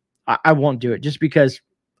that, I won't do it, just because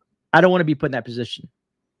I don't want to be put in that position.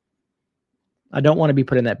 I don't want to be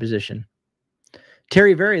put in that position.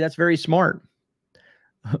 Terry Very, that's very smart.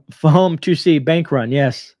 Foam 2C, bank run,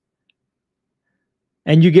 yes.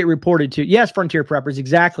 And you get reported to. Yes, Frontier Preppers,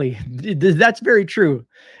 exactly. That's very true.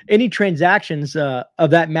 Any transactions of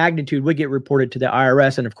that magnitude would get reported to the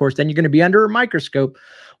IRS. And of course, then you're going to be under a microscope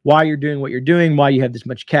why you're doing what you're doing, why you have this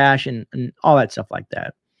much cash, and all that stuff like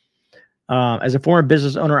that. As a former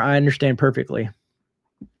business owner, I understand perfectly.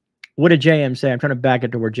 What did JM say? I'm trying to back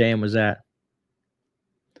it to where JM was at.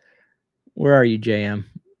 Where are you, JM?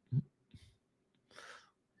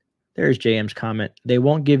 There's JM's comment. They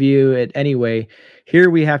won't give you it anyway. Here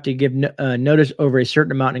we have to give notice over a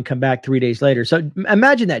certain amount and come back 3 days later. So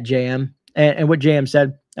imagine that, JM, and what JM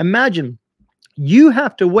said. Imagine you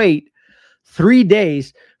have to wait 3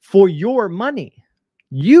 days for your money.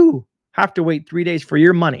 You have to wait 3 days for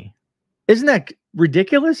your money. Isn't that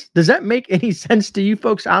ridiculous? Does that make any sense to you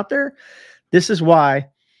folks out there? This is why,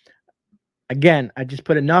 again, I just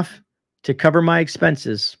put enough to cover my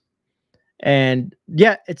expenses. And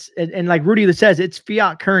yeah, and like Rudy says, it's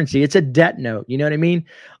fiat currency. It's a debt note. You know what I mean?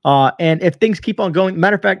 And if things keep on going,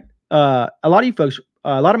 matter of fact, a lot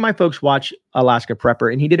of my folks watch Alaska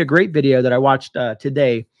Prepper, and he did a great video that I watched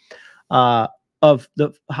today of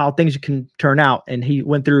how things can turn out. And he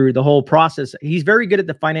went through the whole process. He's very good at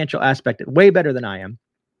the financial aspect, way better than I am.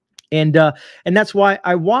 And that's why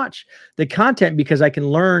I watch the content, because I can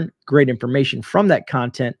learn great information from that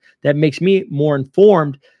content that makes me more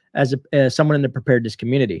informed as someone in the preparedness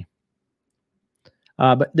community.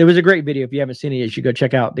 But there was a great video. If you haven't seen it yet, you should go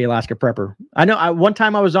check out the Alaska Prepper. I know one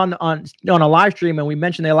time I was on a live stream and we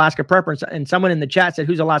mentioned the Alaska Prepper, and someone in the chat said,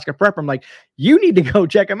 "Who's Alaska Prepper?" I'm like, you need to go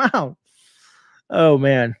check him out. Oh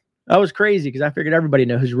man, that was crazy, because I figured everybody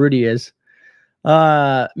knows who Rudy is.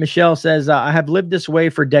 Michelle says, I have lived this way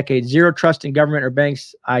for decades. Zero trust in government or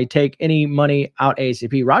banks. I take any money out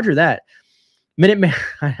ASAP. Roger that. Minuteman,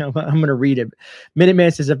 I'm going to read it.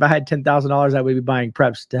 Minuteman says, if I had $10,000, I would be buying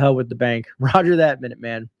preps. To hell with the bank. Roger that,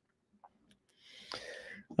 Minuteman.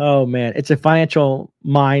 Oh, man. It's a financial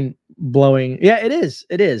mind-blowing. Yeah, it is.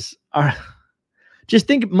 It is. Just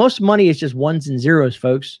think, most money is just ones and zeros,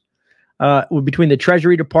 folks. Between the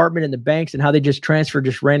Treasury Department and the banks, and how they just transfer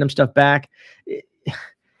just random stuff back.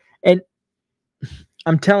 And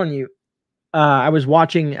I'm telling you, I was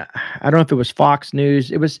watching, I don't know if it was Fox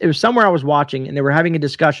News. It was somewhere I was watching, and they were having a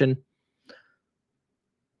discussion.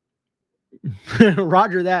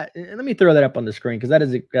 Roger that. And let me throw that up on the screen,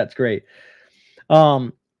 because that's great.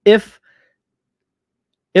 If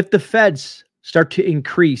the feds start to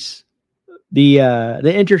increase the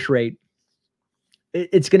interest rate,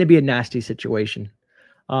 it's going to be a nasty situation.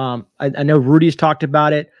 I know Rudy's talked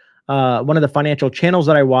about it. One of the financial channels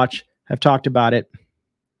that I watch have talked about it.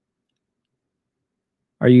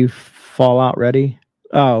 Are you Fallout ready?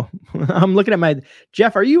 Oh, I'm looking at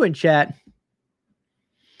Jeff, are you in chat?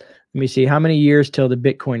 Let me see. How many years till the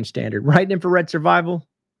Bitcoin standard? Right, infrared survival?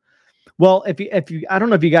 Well, if you, I don't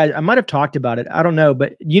know if you guys, I might have talked about it. I don't know,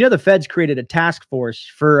 but the feds created a task force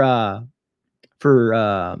for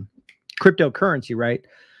cryptocurrency, right?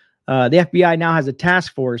 The FBI now has a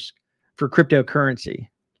task force for cryptocurrency.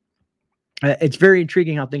 It's very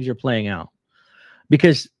intriguing how things are playing out,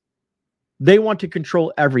 because they want to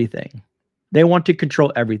control everything. They want to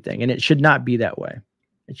control everything, and it should not be that way.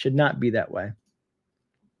 It should not be that way.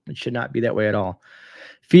 It should not be that way at all.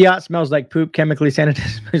 Fiat smells like poop, chemically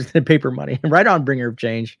sanitized the paper money. Right on, bringer of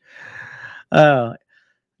change.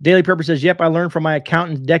 Daily Purpose says, yep, I learned from my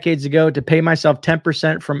accountant decades ago to pay myself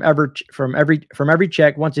 10% from every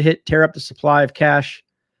check. Once it hit, tear up the supply of cash.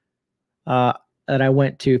 And I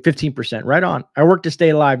went to 15%. Right on. I work to stay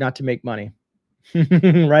alive, not to make money.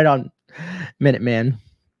 Right on, Minuteman.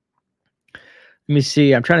 Let me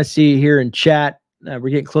see. I'm trying to see here in chat. We're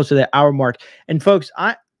getting close to that hour mark. And folks,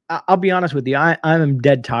 I'll be honest with you. I'm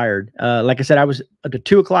dead tired. Like I said, I was up to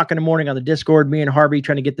 2 o'clock in the morning on the Discord, me and Harvey,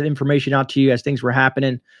 trying to get the information out to you as things were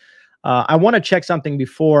happening. I want to check something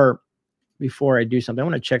before I do something. I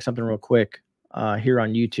want to check something real quick here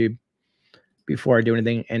on YouTube before I do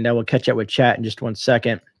anything, and I will catch up with chat in just 1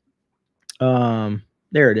 second.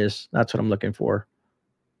 There it is. That's what I'm looking for.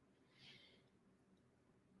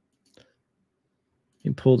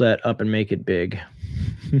 You pull that up and make it big.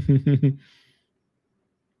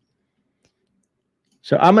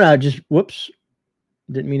 So I'm going to just, whoops,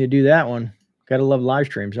 didn't mean to do that one. Got to love live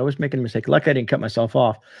streams. I was making a mistake. Luckily, I didn't cut myself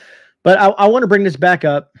off. But I want to bring this back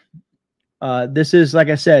up. This is, like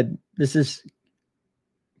I said, this is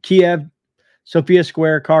Kiev, Sofia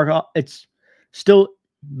Square, Kharkov. It's still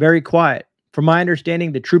very quiet. From my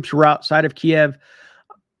understanding, the troops were outside of Kiev.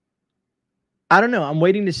 I don't know. I'm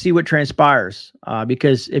waiting to see what transpires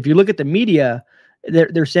because if you look at the media,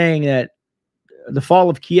 they're saying that the fall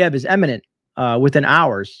of Kiev is imminent within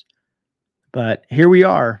hours. But here we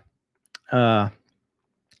are.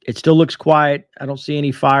 It still looks quiet. I don't see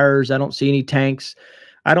any fires. I don't see any tanks.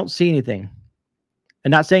 I don't see anything.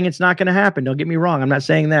 I'm not saying it's not going to happen. Don't get me wrong. I'm not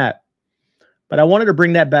saying that. But I wanted to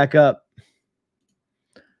bring that back up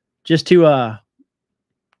just to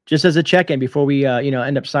just as a check-in before we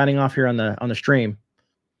end up signing off here on the stream.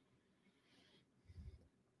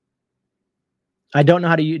 I don't know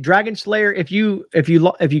how to use Dragon Slayer. If you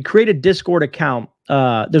create a Discord account,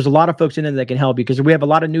 there's a lot of folks in there that can help you because we have a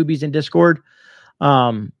lot of newbies in Discord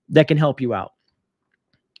that can help you out.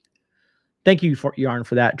 Thank you, Yarn,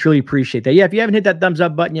 for that. Truly appreciate that. Yeah, if you haven't hit that thumbs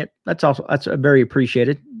up button yet, that's very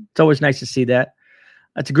appreciated. It's always nice to see that.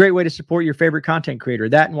 That's a great way to support your favorite content creator.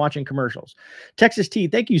 That and watching commercials. Texas T,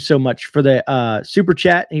 thank you so much for the super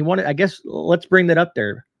chat. And he wanted, I guess, let's bring that up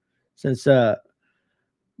there since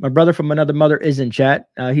my brother from another mother is in chat.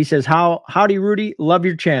 He says, howdy, Rudy. Love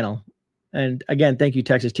your channel. And again, thank you,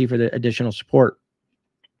 Texas T, for the additional support.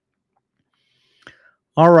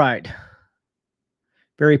 All right.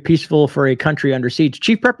 Very peaceful for a country under siege.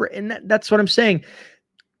 Chief Prepper, and that's what I'm saying.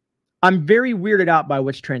 I'm very weirded out by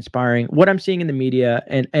what's transpiring, what I'm seeing in the media,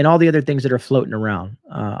 and all the other things that are floating around.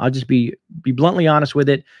 I'll just be bluntly honest with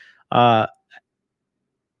it. No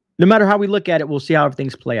matter how we look at it, we'll see how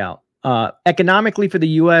things play out. Economically for the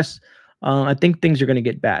U.S., I think things are going to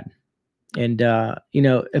get bad. And,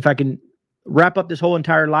 if I can wrap up this whole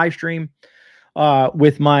entire live stream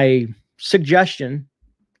with my suggestion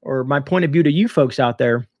or my point of view to you folks out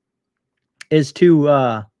there is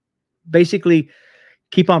to basically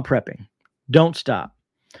keep on prepping. Don't stop.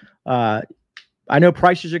 I know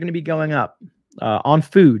prices are going to be going up on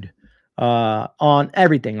food, on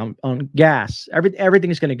everything, on gas. Everything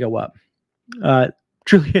is going to go up.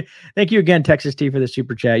 Truly, thank you again, Texas T, for the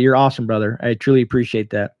super chat. You're awesome, brother. I truly appreciate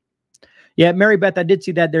that. Yeah, Mary Beth, I did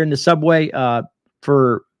see that there in the subway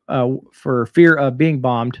for fear of being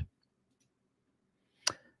bombed.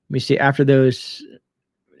 Let me see. After those,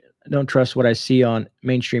 I don't trust what I see on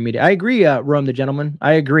mainstream media. I agree, Rome the Gentleman.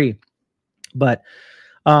 I agree. But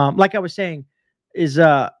like I was saying, is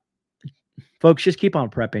folks, just keep on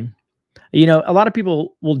prepping. A lot of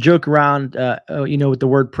people will joke around, with the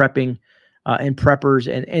word prepping and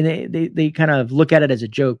preppers, and they kind of look at it as a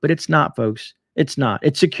joke, but it's not, folks. It's not.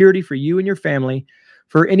 It's security for you and your family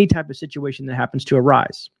for any type of situation that happens to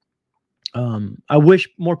arise. I wish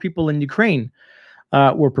more people in Ukraine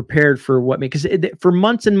were prepared for what, because for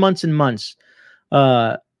months and months and months,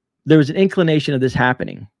 there was an inclination of this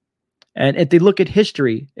happening. And if they look at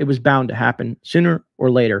history, it was bound to happen sooner or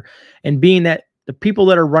later. And being that the people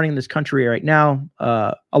that are running this country right now,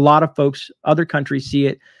 a lot of folks, other countries see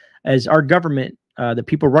it as our government, the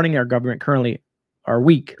people running our government currently are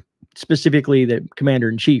weak, specifically the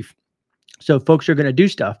commander-in-chief. So folks are going to do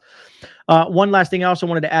stuff. One last thing I also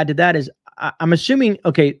wanted to add to that is I'm assuming,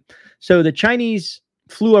 okay, so the Chinese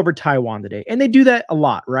flew over Taiwan today, and they do that a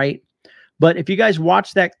lot, right? But if you guys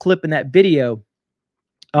watch that clip in that video,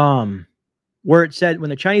 where it said when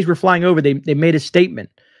the Chinese were flying over, they made a statement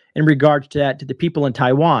in regards to that, to the people in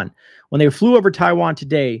Taiwan. When they flew over Taiwan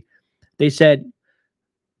today, they said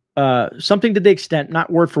something to the extent,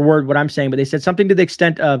 not word for word what I'm saying, but they said something to the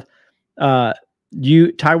extent of,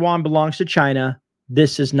 Taiwan belongs to China.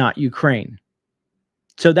 This is not Ukraine.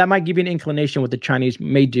 So that might give you an inclination what the Chinese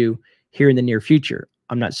may do here in the near future.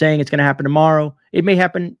 I'm not saying it's going to happen tomorrow. It may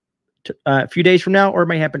happen a few days from now, or it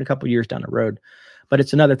may happen a couple years down the road. But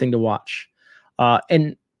it's another thing to watch.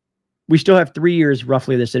 And we still have 3 years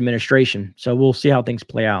roughly of this administration, so we'll see how things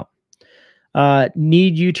play out.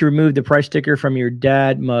 Need you to remove the price sticker from your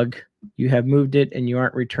dad mug. You have moved it and you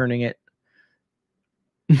aren't returning it.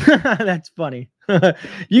 That's funny.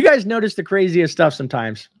 You guys notice the craziest stuff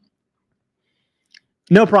sometimes.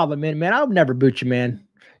 No problem, man. I'll never boot you, man.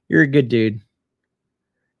 You're a good dude.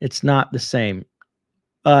 It's not the same.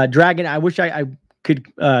 Dragon, I wish I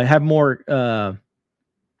could have more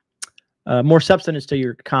substance to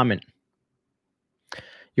your comment.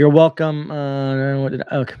 You're welcome.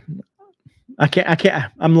 Okay. I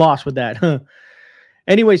can't. I'm lost with that.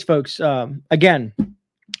 Anyways, folks, again,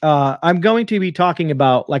 I'm going to be talking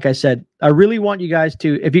about, like I said, I really want you guys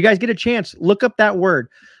to, if you guys get a chance, look up that word,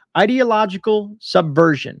 ideological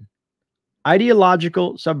subversion.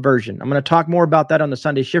 Ideological subversion. I'm going to talk more about that on the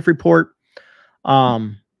Sunday Shift Report.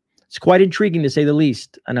 It's quite intriguing to say the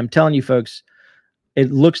least. And I'm telling you folks,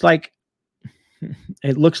 it looks like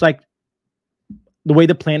the way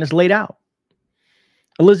the plan is laid out.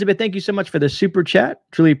 Elizabeth, thank you so much for the super chat.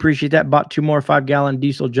 Truly appreciate that. Bought 2 more 5-gallon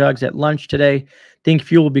diesel jugs at lunch today. Think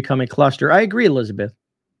fuel will become a cluster. I agree, Elizabeth.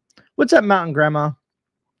 What's up, Mountain Grandma?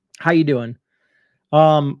 How you doing?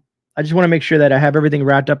 I just want to make sure that I have everything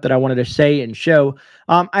wrapped up that I wanted to say and show.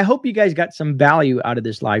 I hope you guys got some value out of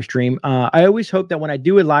this live stream. I always hope that when I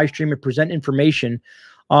do a live stream and present information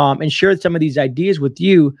and share some of these ideas with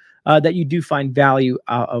you, that you do find value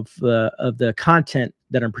out of the content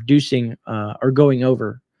that I'm producing or going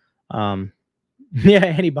over. Yeah,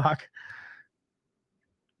 Annie Bach.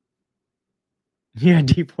 Yeah,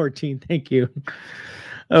 D14. Thank you.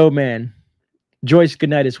 Oh, man. Joyce, good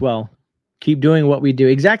night as well. Keep doing what we do.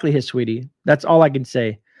 Exactly, his sweetie. That's all I can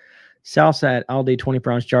say. Salsa at Aldi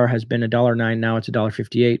 24-ounce jar has been $1.09. Now it's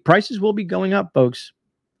 $1.58. Prices will be going up, folks.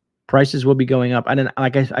 Prices will be going up. And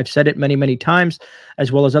like I've said it many, many times,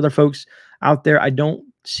 as well as other folks out there, I don't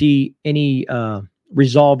see any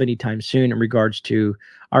resolve anytime soon in regards to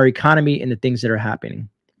our economy and the things that are happening.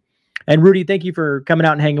 And Rudy, thank you for coming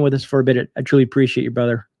out and hanging with us for a bit. I truly appreciate you,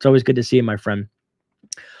 brother. It's always good to see you, my friend.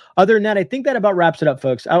 Other than that, I think that about wraps it up,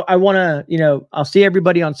 folks. I want to, I'll see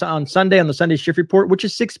everybody on Sunday on the Sunday Shift Report, which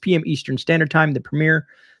is 6 p.m. Eastern Standard Time, the premiere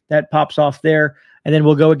that pops off there. And then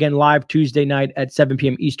we'll go again live Tuesday night at 7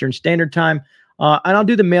 p.m. Eastern Standard Time. And I'll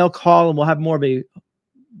do the mail call, and we'll have more of a,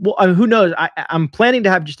 well, who knows? I'm planning to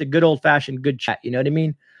have just a good old-fashioned good chat, you know what I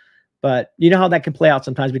mean? But you know how that can play out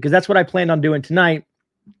sometimes, because that's what I planned on doing tonight.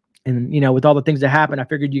 And, with all the things that happen, I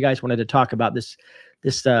figured you guys wanted to talk about this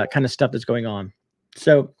kind of stuff that's going on.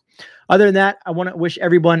 So other than that, I want to wish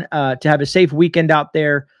everyone to have a safe weekend out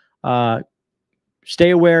there.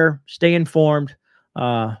 Stay aware, stay informed,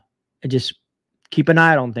 and just keep an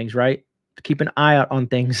eye out on things, right? Keep an eye out on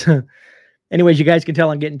things. Anyways, you guys can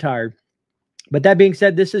tell I'm getting tired. But that being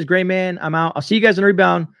said, this is GreyMan. I'm out. I'll see you guys on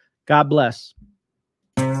Rebound. God bless.